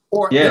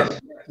or help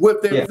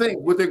with their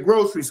thing, with their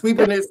groceries,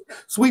 sweeping their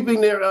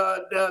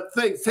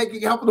things,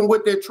 helping them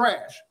with their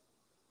trash.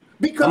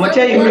 Because I'm gonna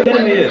tell you who the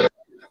enemy is.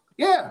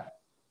 Yeah.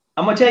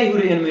 I'm gonna tell you who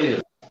the enemy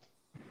is.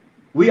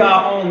 We are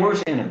our own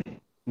worst enemy.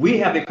 We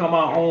have become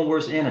our own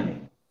worst enemy.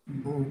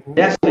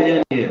 That's what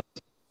the enemy is.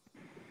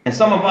 And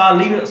some of our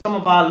leaders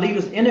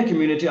in the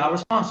community are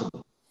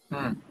responsible.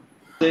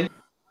 See?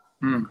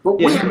 But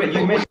we have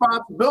a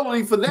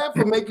responsibility for that,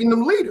 for making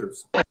them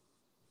leaders.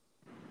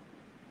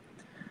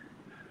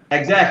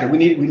 Exactly. We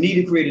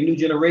need to create a new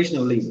generation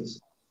of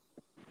leaders.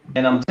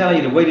 And I'm telling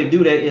you, the way to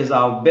do that is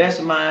our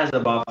best minds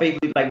of our faith.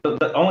 Like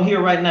on here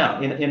right now,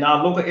 in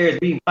our local areas,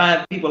 we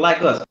find people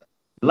like us,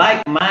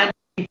 like-minded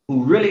people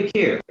who really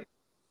care,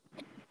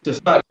 to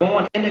start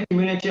going in the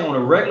community on a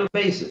regular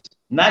basis,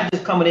 not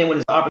just coming in when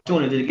it's an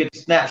opportunity to get a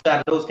snapshot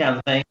of those kinds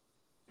of things.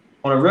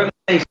 On a regular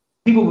basis,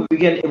 people will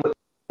begin with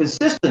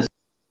consistency.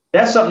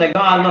 That's something that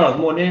God loves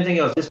more than anything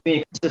else, just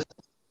being consistent.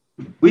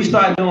 We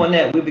start doing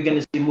that, we begin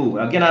to see move.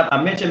 Again,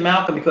 I mentioned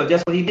Malcolm because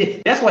that's what he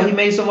did. That's why he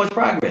made so much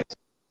progress.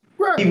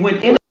 Right. He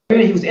went in the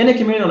community, he was in the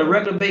community on a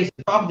regular basis,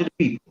 talking to the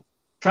people,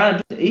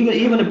 trying to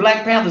even the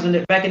Black Panthers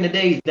back in the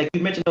days, like you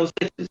mentioned, those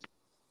 60s.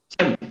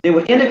 They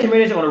were in the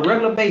community on a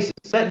regular basis,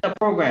 setting up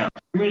programs,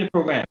 community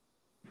programs.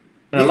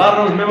 And a lot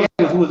of those members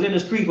who was in the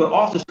street were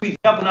off the street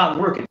helping out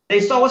and working. They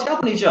saw us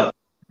helping each other.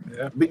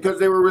 Yeah. Because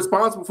they were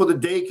responsible for the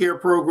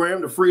daycare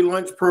program, the free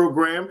lunch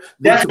program.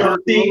 That's what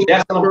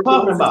I'm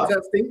talking about.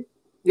 Testing.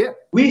 Yeah.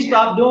 We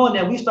stopped doing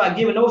that. We started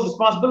giving those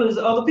responsibilities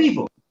to other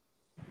people.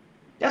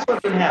 That's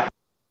what didn't happen.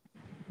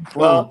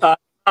 Well,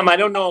 I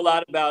don't know a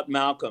lot about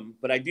Malcolm,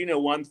 but I do know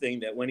one thing,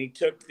 that when he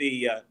took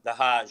the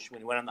Hajj, when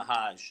he went on the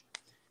Hajj,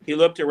 he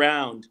looked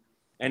around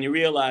and he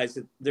realized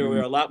that there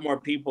were a lot more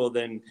people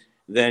than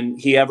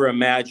he ever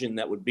imagined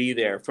that would be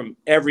there, from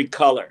every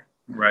color,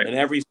 right, and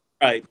every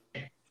stripe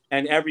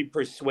and every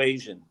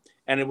persuasion.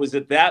 And it was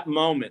at that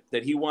moment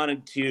that he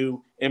wanted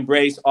to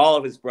embrace all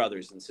of his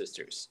brothers and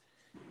sisters.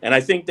 And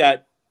I think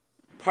that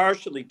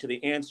partially to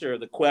the answer of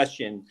the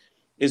question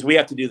is we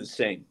have to do the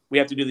same. We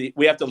have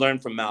to learn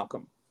from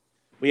Malcolm.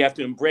 We have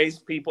to embrace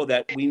people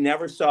that we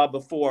never saw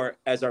before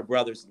as our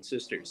brothers and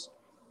sisters,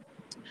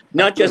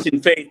 not just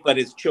in faith, but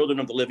as children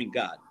of the living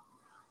God.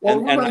 Well,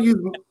 we're going to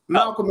use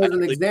Malcolm as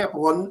an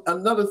example.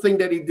 Another thing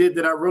that he did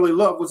that I really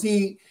love was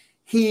he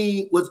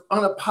was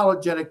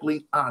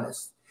unapologetically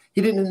honest.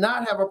 He did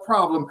not have a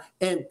problem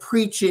in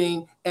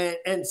preaching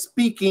and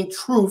speaking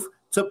truth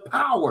to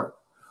power.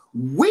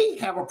 We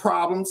have a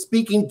problem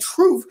speaking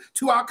truth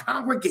to our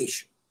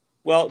congregation.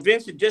 Well,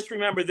 Vincent, just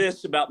remember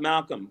this about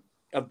Malcolm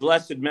of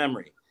blessed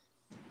memory.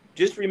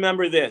 Just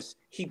remember this.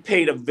 He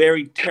paid a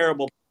very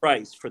terrible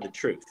price for the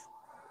truth.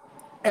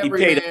 He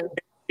paid a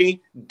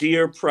very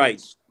dear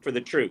price for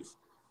the truth.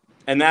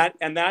 And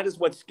that is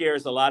what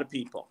scares a lot of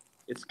people.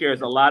 It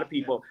scares a lot of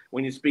people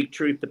when you speak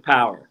truth to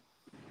power.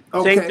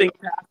 Okay. Same thing,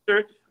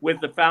 Pastor,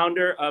 with the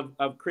founder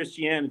of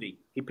Christianity.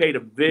 He paid a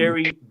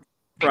very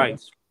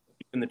price for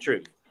keeping the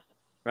truth,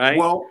 right?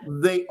 Well,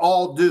 they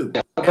all do.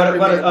 But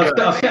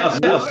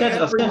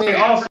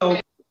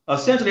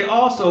essentially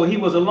also he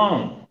was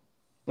alone.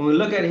 When we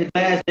look at his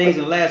last days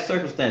and last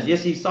circumstances,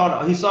 yes, he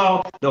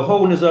saw the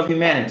wholeness of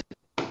humanity.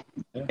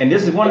 And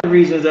this is one of the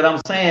reasons that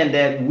I'm saying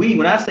that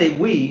when I say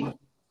we,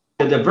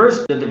 the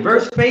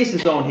diverse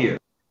faces on here,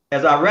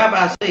 as our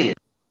rabbi said,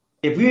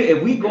 if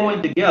we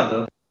going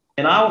together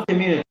in our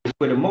communities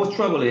where the most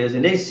trouble is,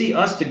 and they see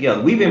us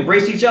together, we've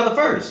embraced each other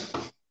first.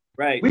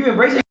 Right. We've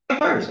embraced each other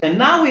first. And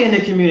now we're in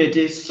the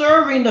community,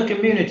 serving the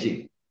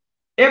community.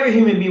 Every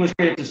human being was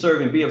created to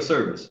serve and be of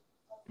service.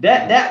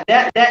 That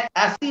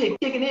I see it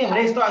kicking in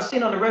when they start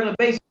seeing on a regular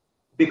basis,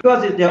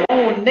 because their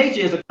own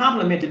nature is a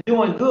complement to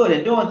doing good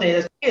and doing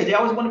things as kids. They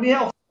always want to be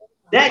healthy.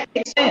 That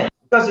kicks in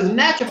because it's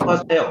natural for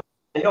us to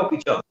help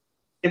each other.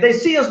 If they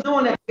see us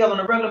doing that together on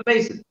a regular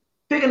basis,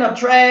 picking up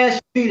trash,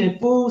 feeding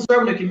food,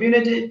 serving the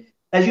community,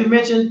 as you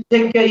mentioned,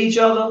 taking care of each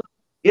other,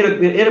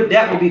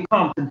 that will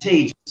become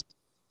contagious.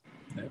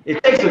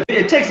 It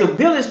takes a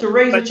village to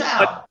raise a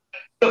child.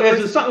 So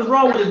if something's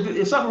wrong with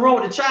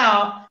the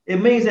child,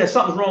 it means that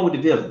something's wrong with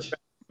the village.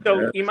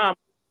 So, Imam, I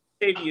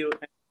say to you,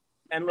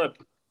 and look,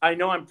 I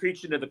know I'm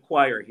preaching to the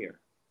choir here,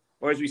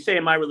 or as we say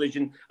in my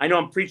religion, I know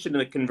I'm preaching to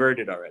the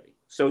converted already.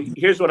 So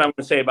here's what I want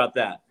to say about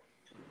that.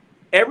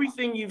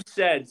 Everything you've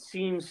said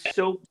seems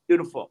so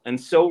beautiful and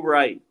so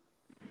right,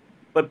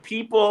 but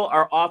people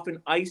are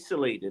often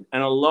isolated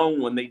and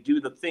alone when they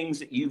do the things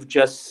that you've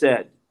just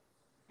said.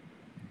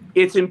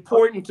 It's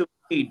important to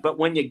lead, but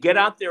when you get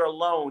out there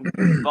alone,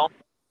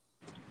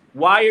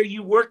 why are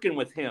you working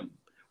with him?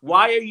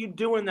 Why are you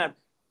doing that?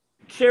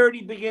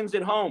 Charity begins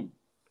at home.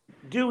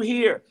 Do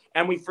here.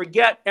 And we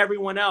forget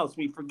everyone else.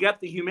 We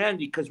forget the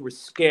humanity because we're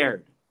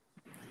scared.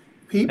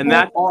 People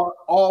are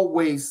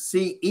always,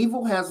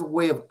 evil has a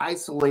way of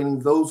isolating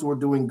those who are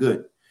doing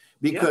good,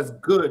 because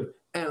good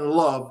and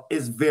love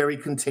is very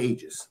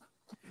contagious.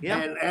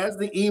 Yeah. And as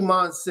the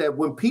Imam said,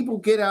 when people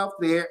get out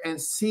there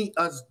and see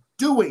us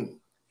doing,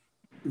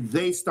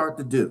 they start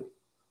to do.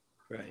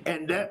 Right.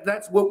 And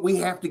that's what we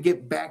have to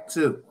get back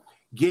to.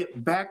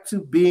 Get back to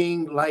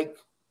being like,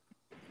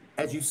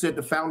 as you said,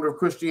 the founder of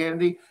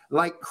Christianity,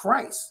 like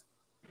Christ.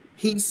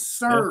 He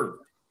served.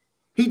 Yeah.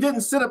 He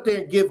didn't sit up there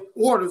and give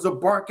orders or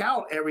bark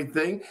out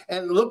everything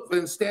and look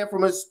and stand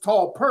from his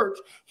tall perch.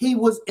 He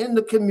was in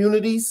the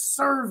community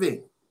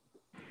serving.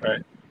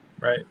 Right.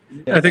 Right.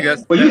 Yeah. I think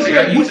that's. Well, you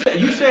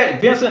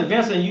said,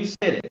 Vincent, you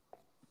said it.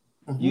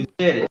 Mm-hmm.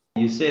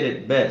 You said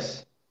it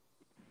best.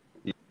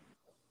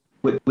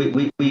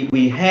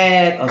 We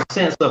had a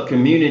sense of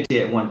community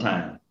at one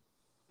time.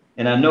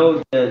 And I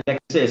know that, like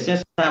I said,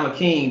 since the time of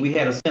King, we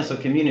had a sense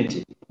of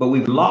community, but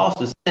we've lost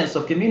a sense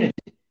of community.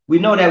 We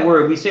know that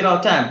word. We say it all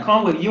the time.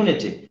 Come with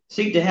unity.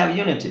 Seek to have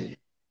unity.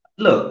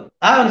 Look,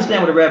 I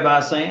understand what the rabbi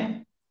is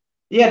saying.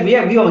 Yeah,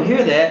 we don't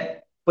hear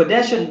that, but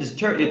that shouldn't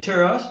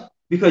deter us,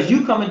 because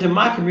you come into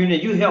my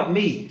community, you help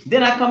me,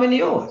 then I come into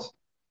yours.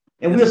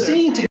 And we're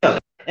seen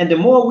together. And the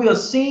more we are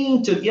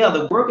seen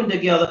together, working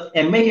together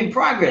and making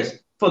progress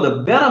for the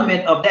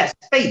betterment of that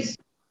space,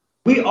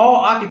 we all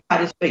occupy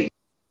this space.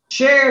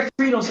 Share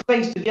freedom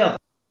space together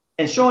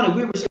and showing that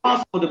we're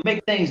responsible to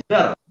make things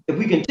better. If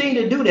we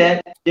continue to do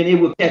that, then it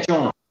will catch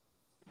on.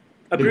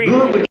 Agreed. The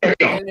good will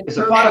catch on. It's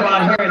a part of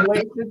our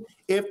inherent.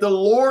 If the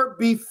Lord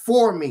be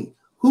for me,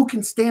 who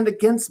can stand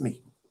against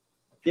me?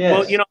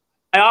 Yes. Well,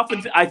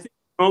 I think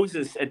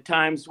Moses at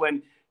times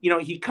when,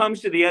 he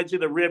comes to the edge of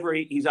the river,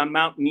 he's on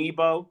Mount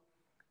Nebo,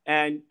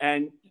 and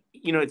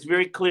it's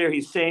very clear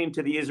he's saying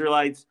to the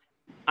Israelites,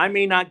 I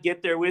may not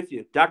get there with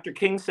you. Dr.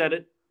 King said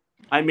it.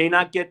 I may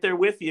not get there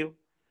with you,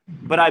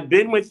 but I've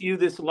been with you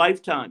this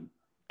lifetime.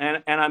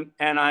 And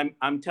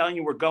I'm telling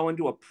you, we're going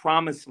to a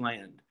promised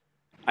land.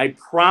 I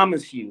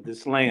promise you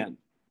this land.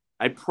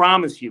 I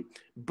promise you.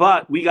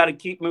 But we got to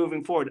keep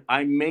moving forward.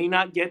 I may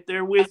not get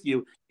there with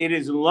you. It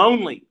is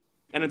lonely.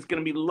 And it's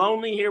going to be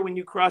lonely here when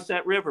you cross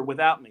that river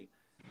without me.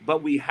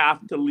 But we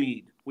have to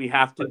lead. We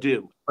have to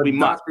do. We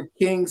must. Dr.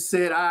 King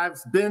said, I've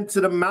been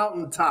to the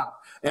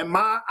mountaintop and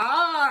my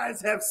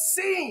eyes have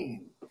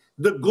seen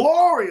the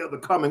glory of the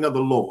coming of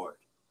the Lord.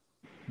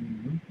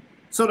 Mm-hmm.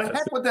 So the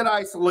heck with that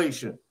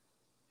isolation.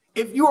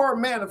 If you are a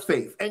man of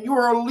faith and you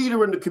are a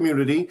leader in the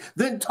community,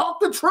 then talk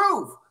the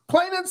truth,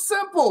 plain and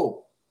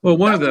simple. Well,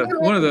 you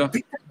don't have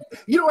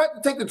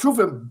to take the truth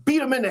and beat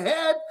them in the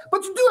head,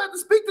 but you do have to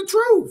speak the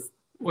truth.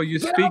 Well, you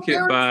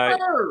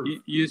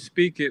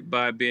speak it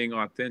by being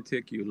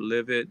authentic. You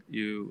live it.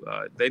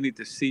 They need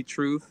to see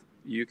truth.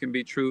 You can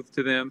be truth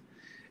to them.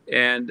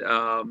 And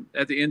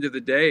at the end of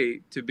the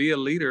day, to be a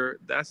leader,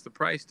 that's the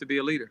price to be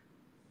a leader.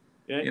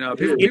 Yeah.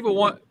 People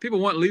want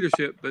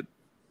leadership, but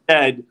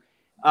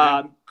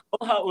hold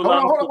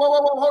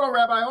on,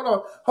 Rabbi.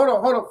 Hold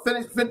on.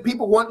 Finish.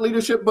 People want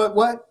leadership, but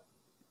what?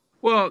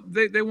 Well,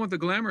 they want the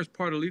glamorous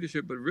part of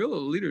leadership, but real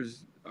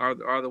leaders are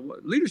the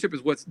leadership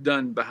is what's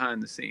done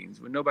behind the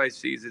scenes when nobody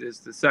sees it. It's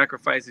the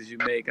sacrifices you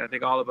make. I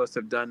think all of us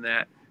have done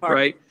that,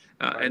 right?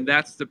 And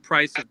that's the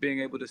price of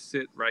being able to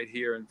sit right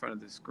here in front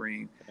of the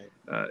screen.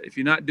 If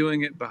you're not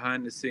doing it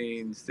behind the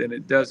scenes, then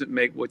it doesn't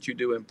make what you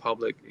do in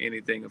public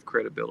anything of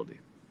credibility.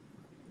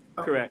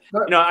 Correct.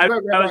 You know, I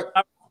was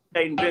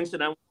saying,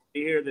 Vincent, I want to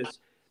hear this.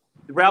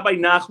 Rabbi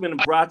Nachman of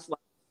Bratslav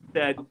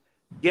said,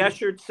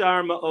 Gesher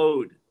Tsar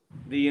Ma'od,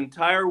 the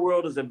entire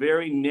world is a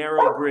very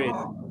narrow bridge.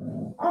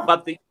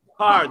 But the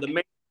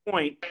main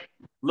point,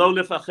 Lo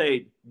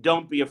Lifached,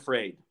 don't be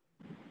afraid.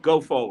 Go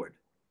forward.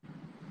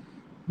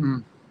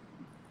 And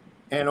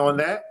on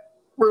that,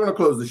 we're going to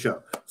close the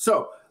show.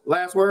 So,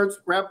 last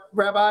words,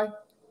 Rabbi?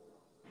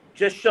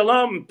 Just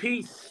shalom,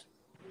 peace,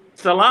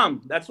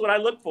 salam. That's what I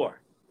look for.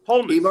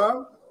 Wholeness.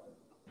 Imam?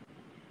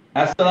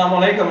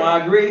 Assalamu alaikum.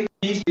 I agree.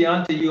 Peace be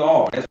unto you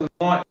all. That's what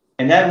we want.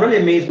 And that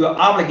really means we're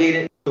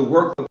obligated to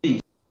work for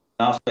peace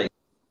in our state.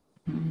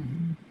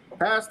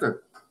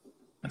 Pastor?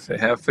 I say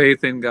have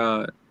faith in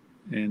God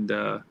and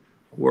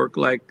work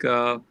like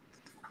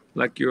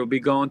you'll be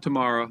gone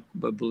tomorrow,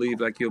 but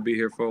believe like you'll be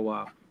here for a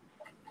while.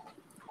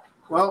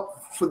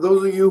 Well, for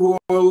those of you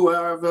who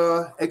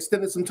have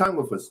extended some time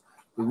with us,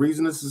 the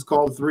reason this is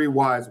called Three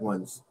Wise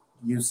Ones,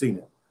 you've seen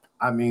it.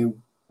 I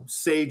mean,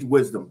 sage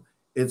wisdom.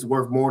 It's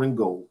worth more than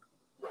gold.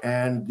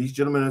 And these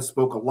gentlemen have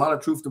spoke a lot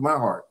of truth to my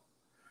heart.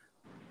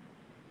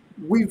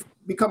 We've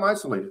become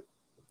isolated.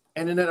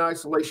 And in that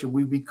isolation,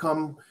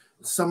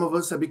 some of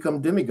us have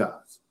become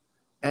demigods.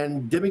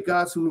 And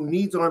demigods whose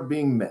needs aren't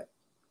being met.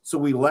 So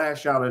we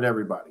lash out at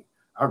everybody.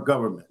 Our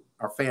government,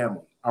 our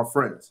family, our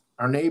friends,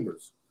 our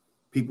neighbors,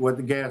 people at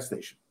the gas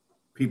station,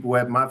 people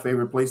at my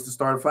favorite place to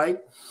start a fight,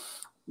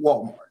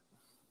 Walmart.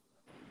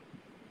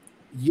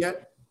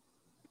 Yet,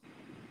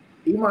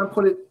 Imam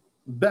put it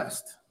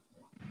best.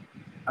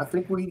 I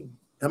think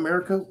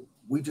America,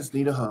 we just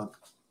need a hug.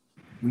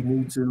 We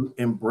need to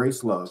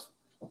embrace love,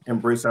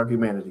 embrace our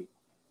humanity,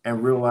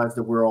 and realize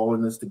that we're all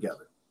in this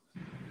together.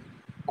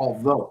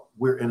 Although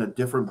we're in a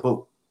different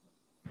boat,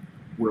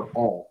 we're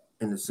all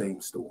in the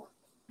same storm.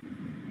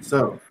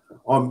 So,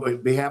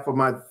 on behalf of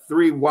my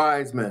three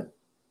wise men,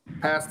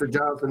 Pastor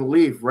Jonathan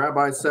Leaf,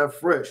 Rabbi Seth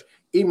Frisch,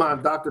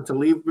 Imam Dr.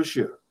 Talib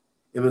Bashir,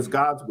 if it's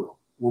God's will,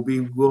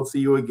 we'll see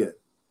you again.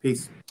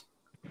 Peace.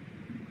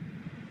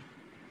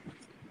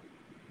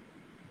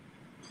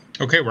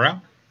 Okay, we're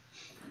out.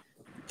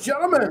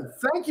 Gentlemen,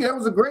 thank you. That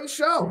was a great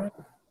show.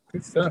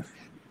 Good stuff.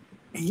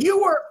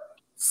 You were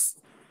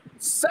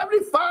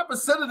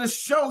 75% of the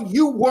show,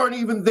 you weren't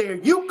even there.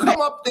 You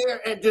come up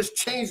there and just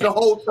change the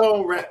whole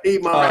tone,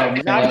 Imam.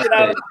 He knocked it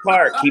out of the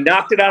park. He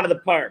knocked it out of the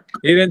park.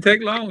 He didn't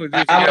take long with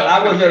this.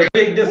 I was at a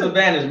big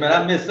disadvantage, man.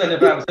 I missed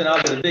 75%.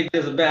 I was at a big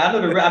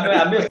disadvantage.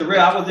 I missed the Rev.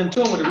 I was in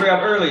tune with the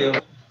Rev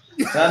earlier.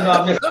 I know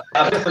I missed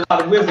a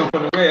lot of wisdom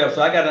from the Rev,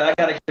 so I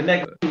gotta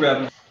connect with you,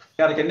 Rev.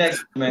 Gotta connect,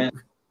 man.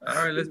 All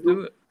right, let's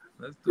do it.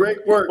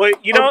 Great work. Well,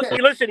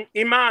 Okay. listen,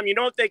 Imam, you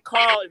know what they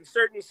call in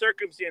certain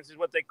circumstances,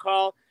 what they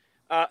call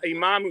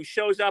Imam who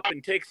shows up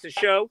and takes the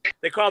show?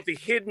 They call it the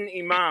hidden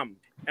Imam,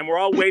 and we're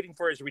all waiting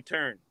for his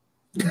return.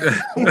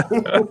 Are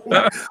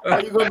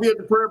you going to be at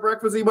the prayer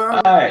breakfast, Imam?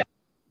 All right.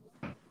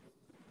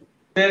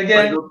 Say it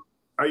again.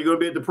 Are you going to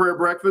be at the prayer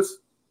breakfast?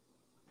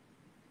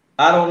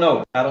 I don't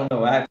know. I've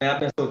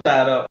been so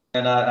tied up,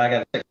 and I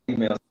got to check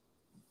emails.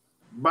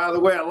 By the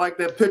way, I like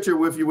that picture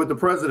with you with the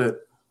president.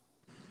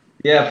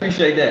 Yeah,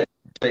 appreciate that.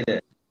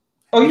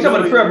 Oh, you talking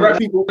about the prayer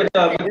breakfast with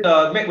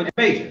the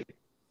major?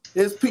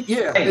 It's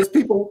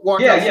people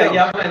watching.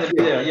 Yeah. I'm planning to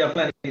be there. Yeah,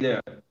 planning to be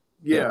there.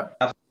 Yeah.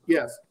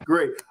 Yes.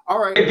 Great.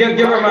 All right.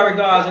 Give her my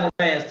regards in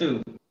advance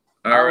too.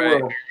 All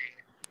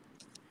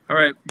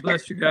right.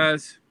 Bless you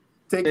guys.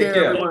 Take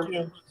care,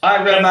 everyone. All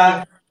right,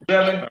 Rabbi.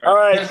 Reverend. All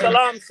right.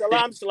 Salam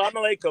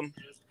alaikum.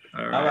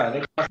 All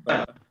right.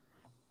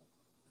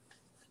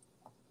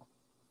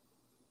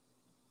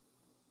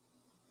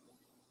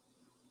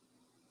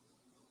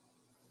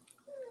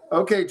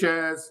 Okay,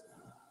 Chaz.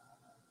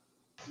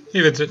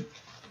 Hey, Vincent.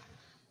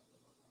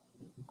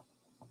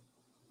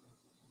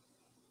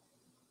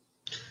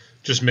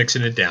 Just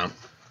mixing it down.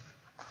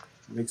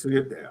 Mixing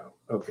it down.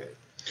 Okay.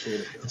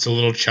 It's a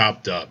little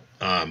chopped up.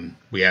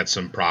 We had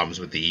some problems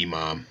with the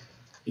Imam.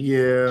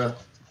 Yeah.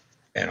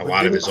 And a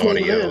lot of his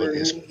audio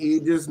he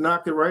just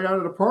knocked it right out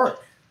of the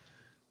park.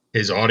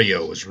 His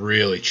audio was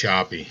really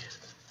choppy.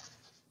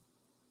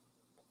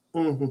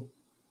 Mm-hmm.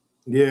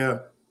 Yeah.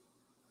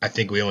 I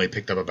think we only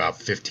picked up about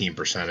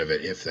 15% of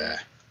it, if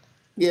that.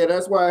 Yeah,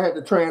 that's why I had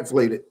to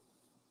translate it.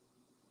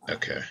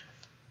 Okay.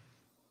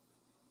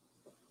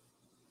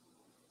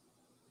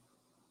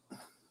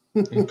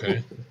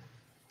 Okay.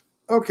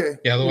 Okay.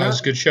 Yeah, otherwise,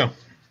 good show.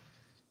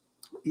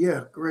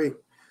 Yeah, great.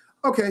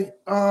 Okay.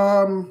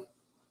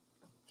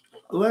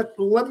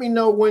 Let me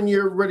know when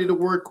you're ready to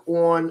work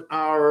on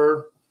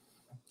our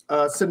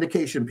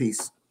syndication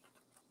piece.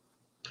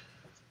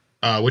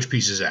 Which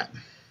piece is that?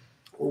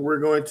 We're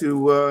going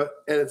to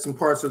edit some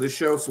parts of the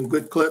show, some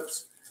good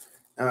clips,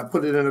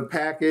 put it in a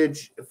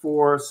package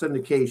for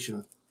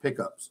syndication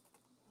pickups.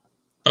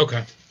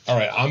 Okay. All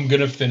right, I'm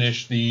gonna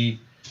finish the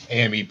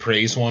AME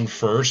praise one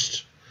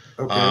first.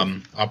 Okay.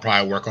 I'll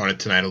probably work on it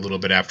tonight a little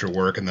bit after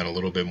work, and then a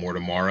little bit more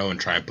tomorrow, and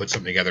try and put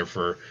something together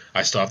for.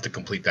 I still have to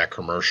complete that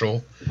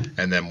commercial,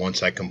 and then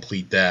once I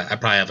complete that, I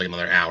probably have like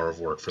another hour of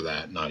work for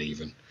that, not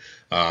even.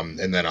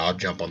 And then I'll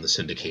jump on the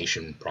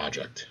syndication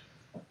project.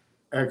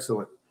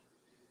 Excellent.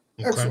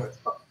 Okay. Excellent.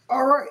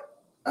 All right.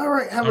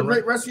 Have a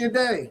great rest of your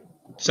day.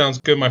 Sounds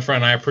good, my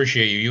friend. I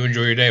appreciate you. You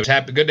enjoy your day. It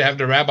was good to have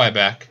the rabbi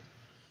back.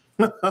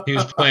 He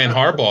was playing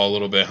hardball a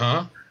little bit,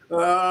 huh?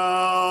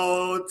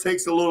 Oh, it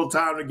takes a little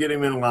time to get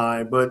him in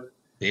line, but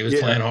he was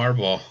playing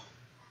hardball.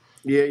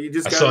 Yeah, you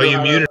just. I saw you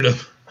muted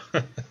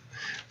him.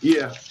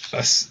 Yeah,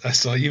 I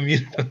saw you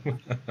muted him.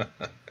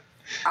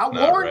 I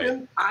warned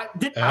him. I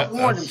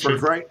warned him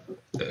first, right?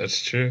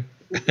 That's true.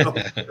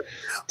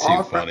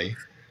 Too funny.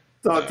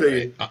 Talk to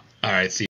you. All right. See you.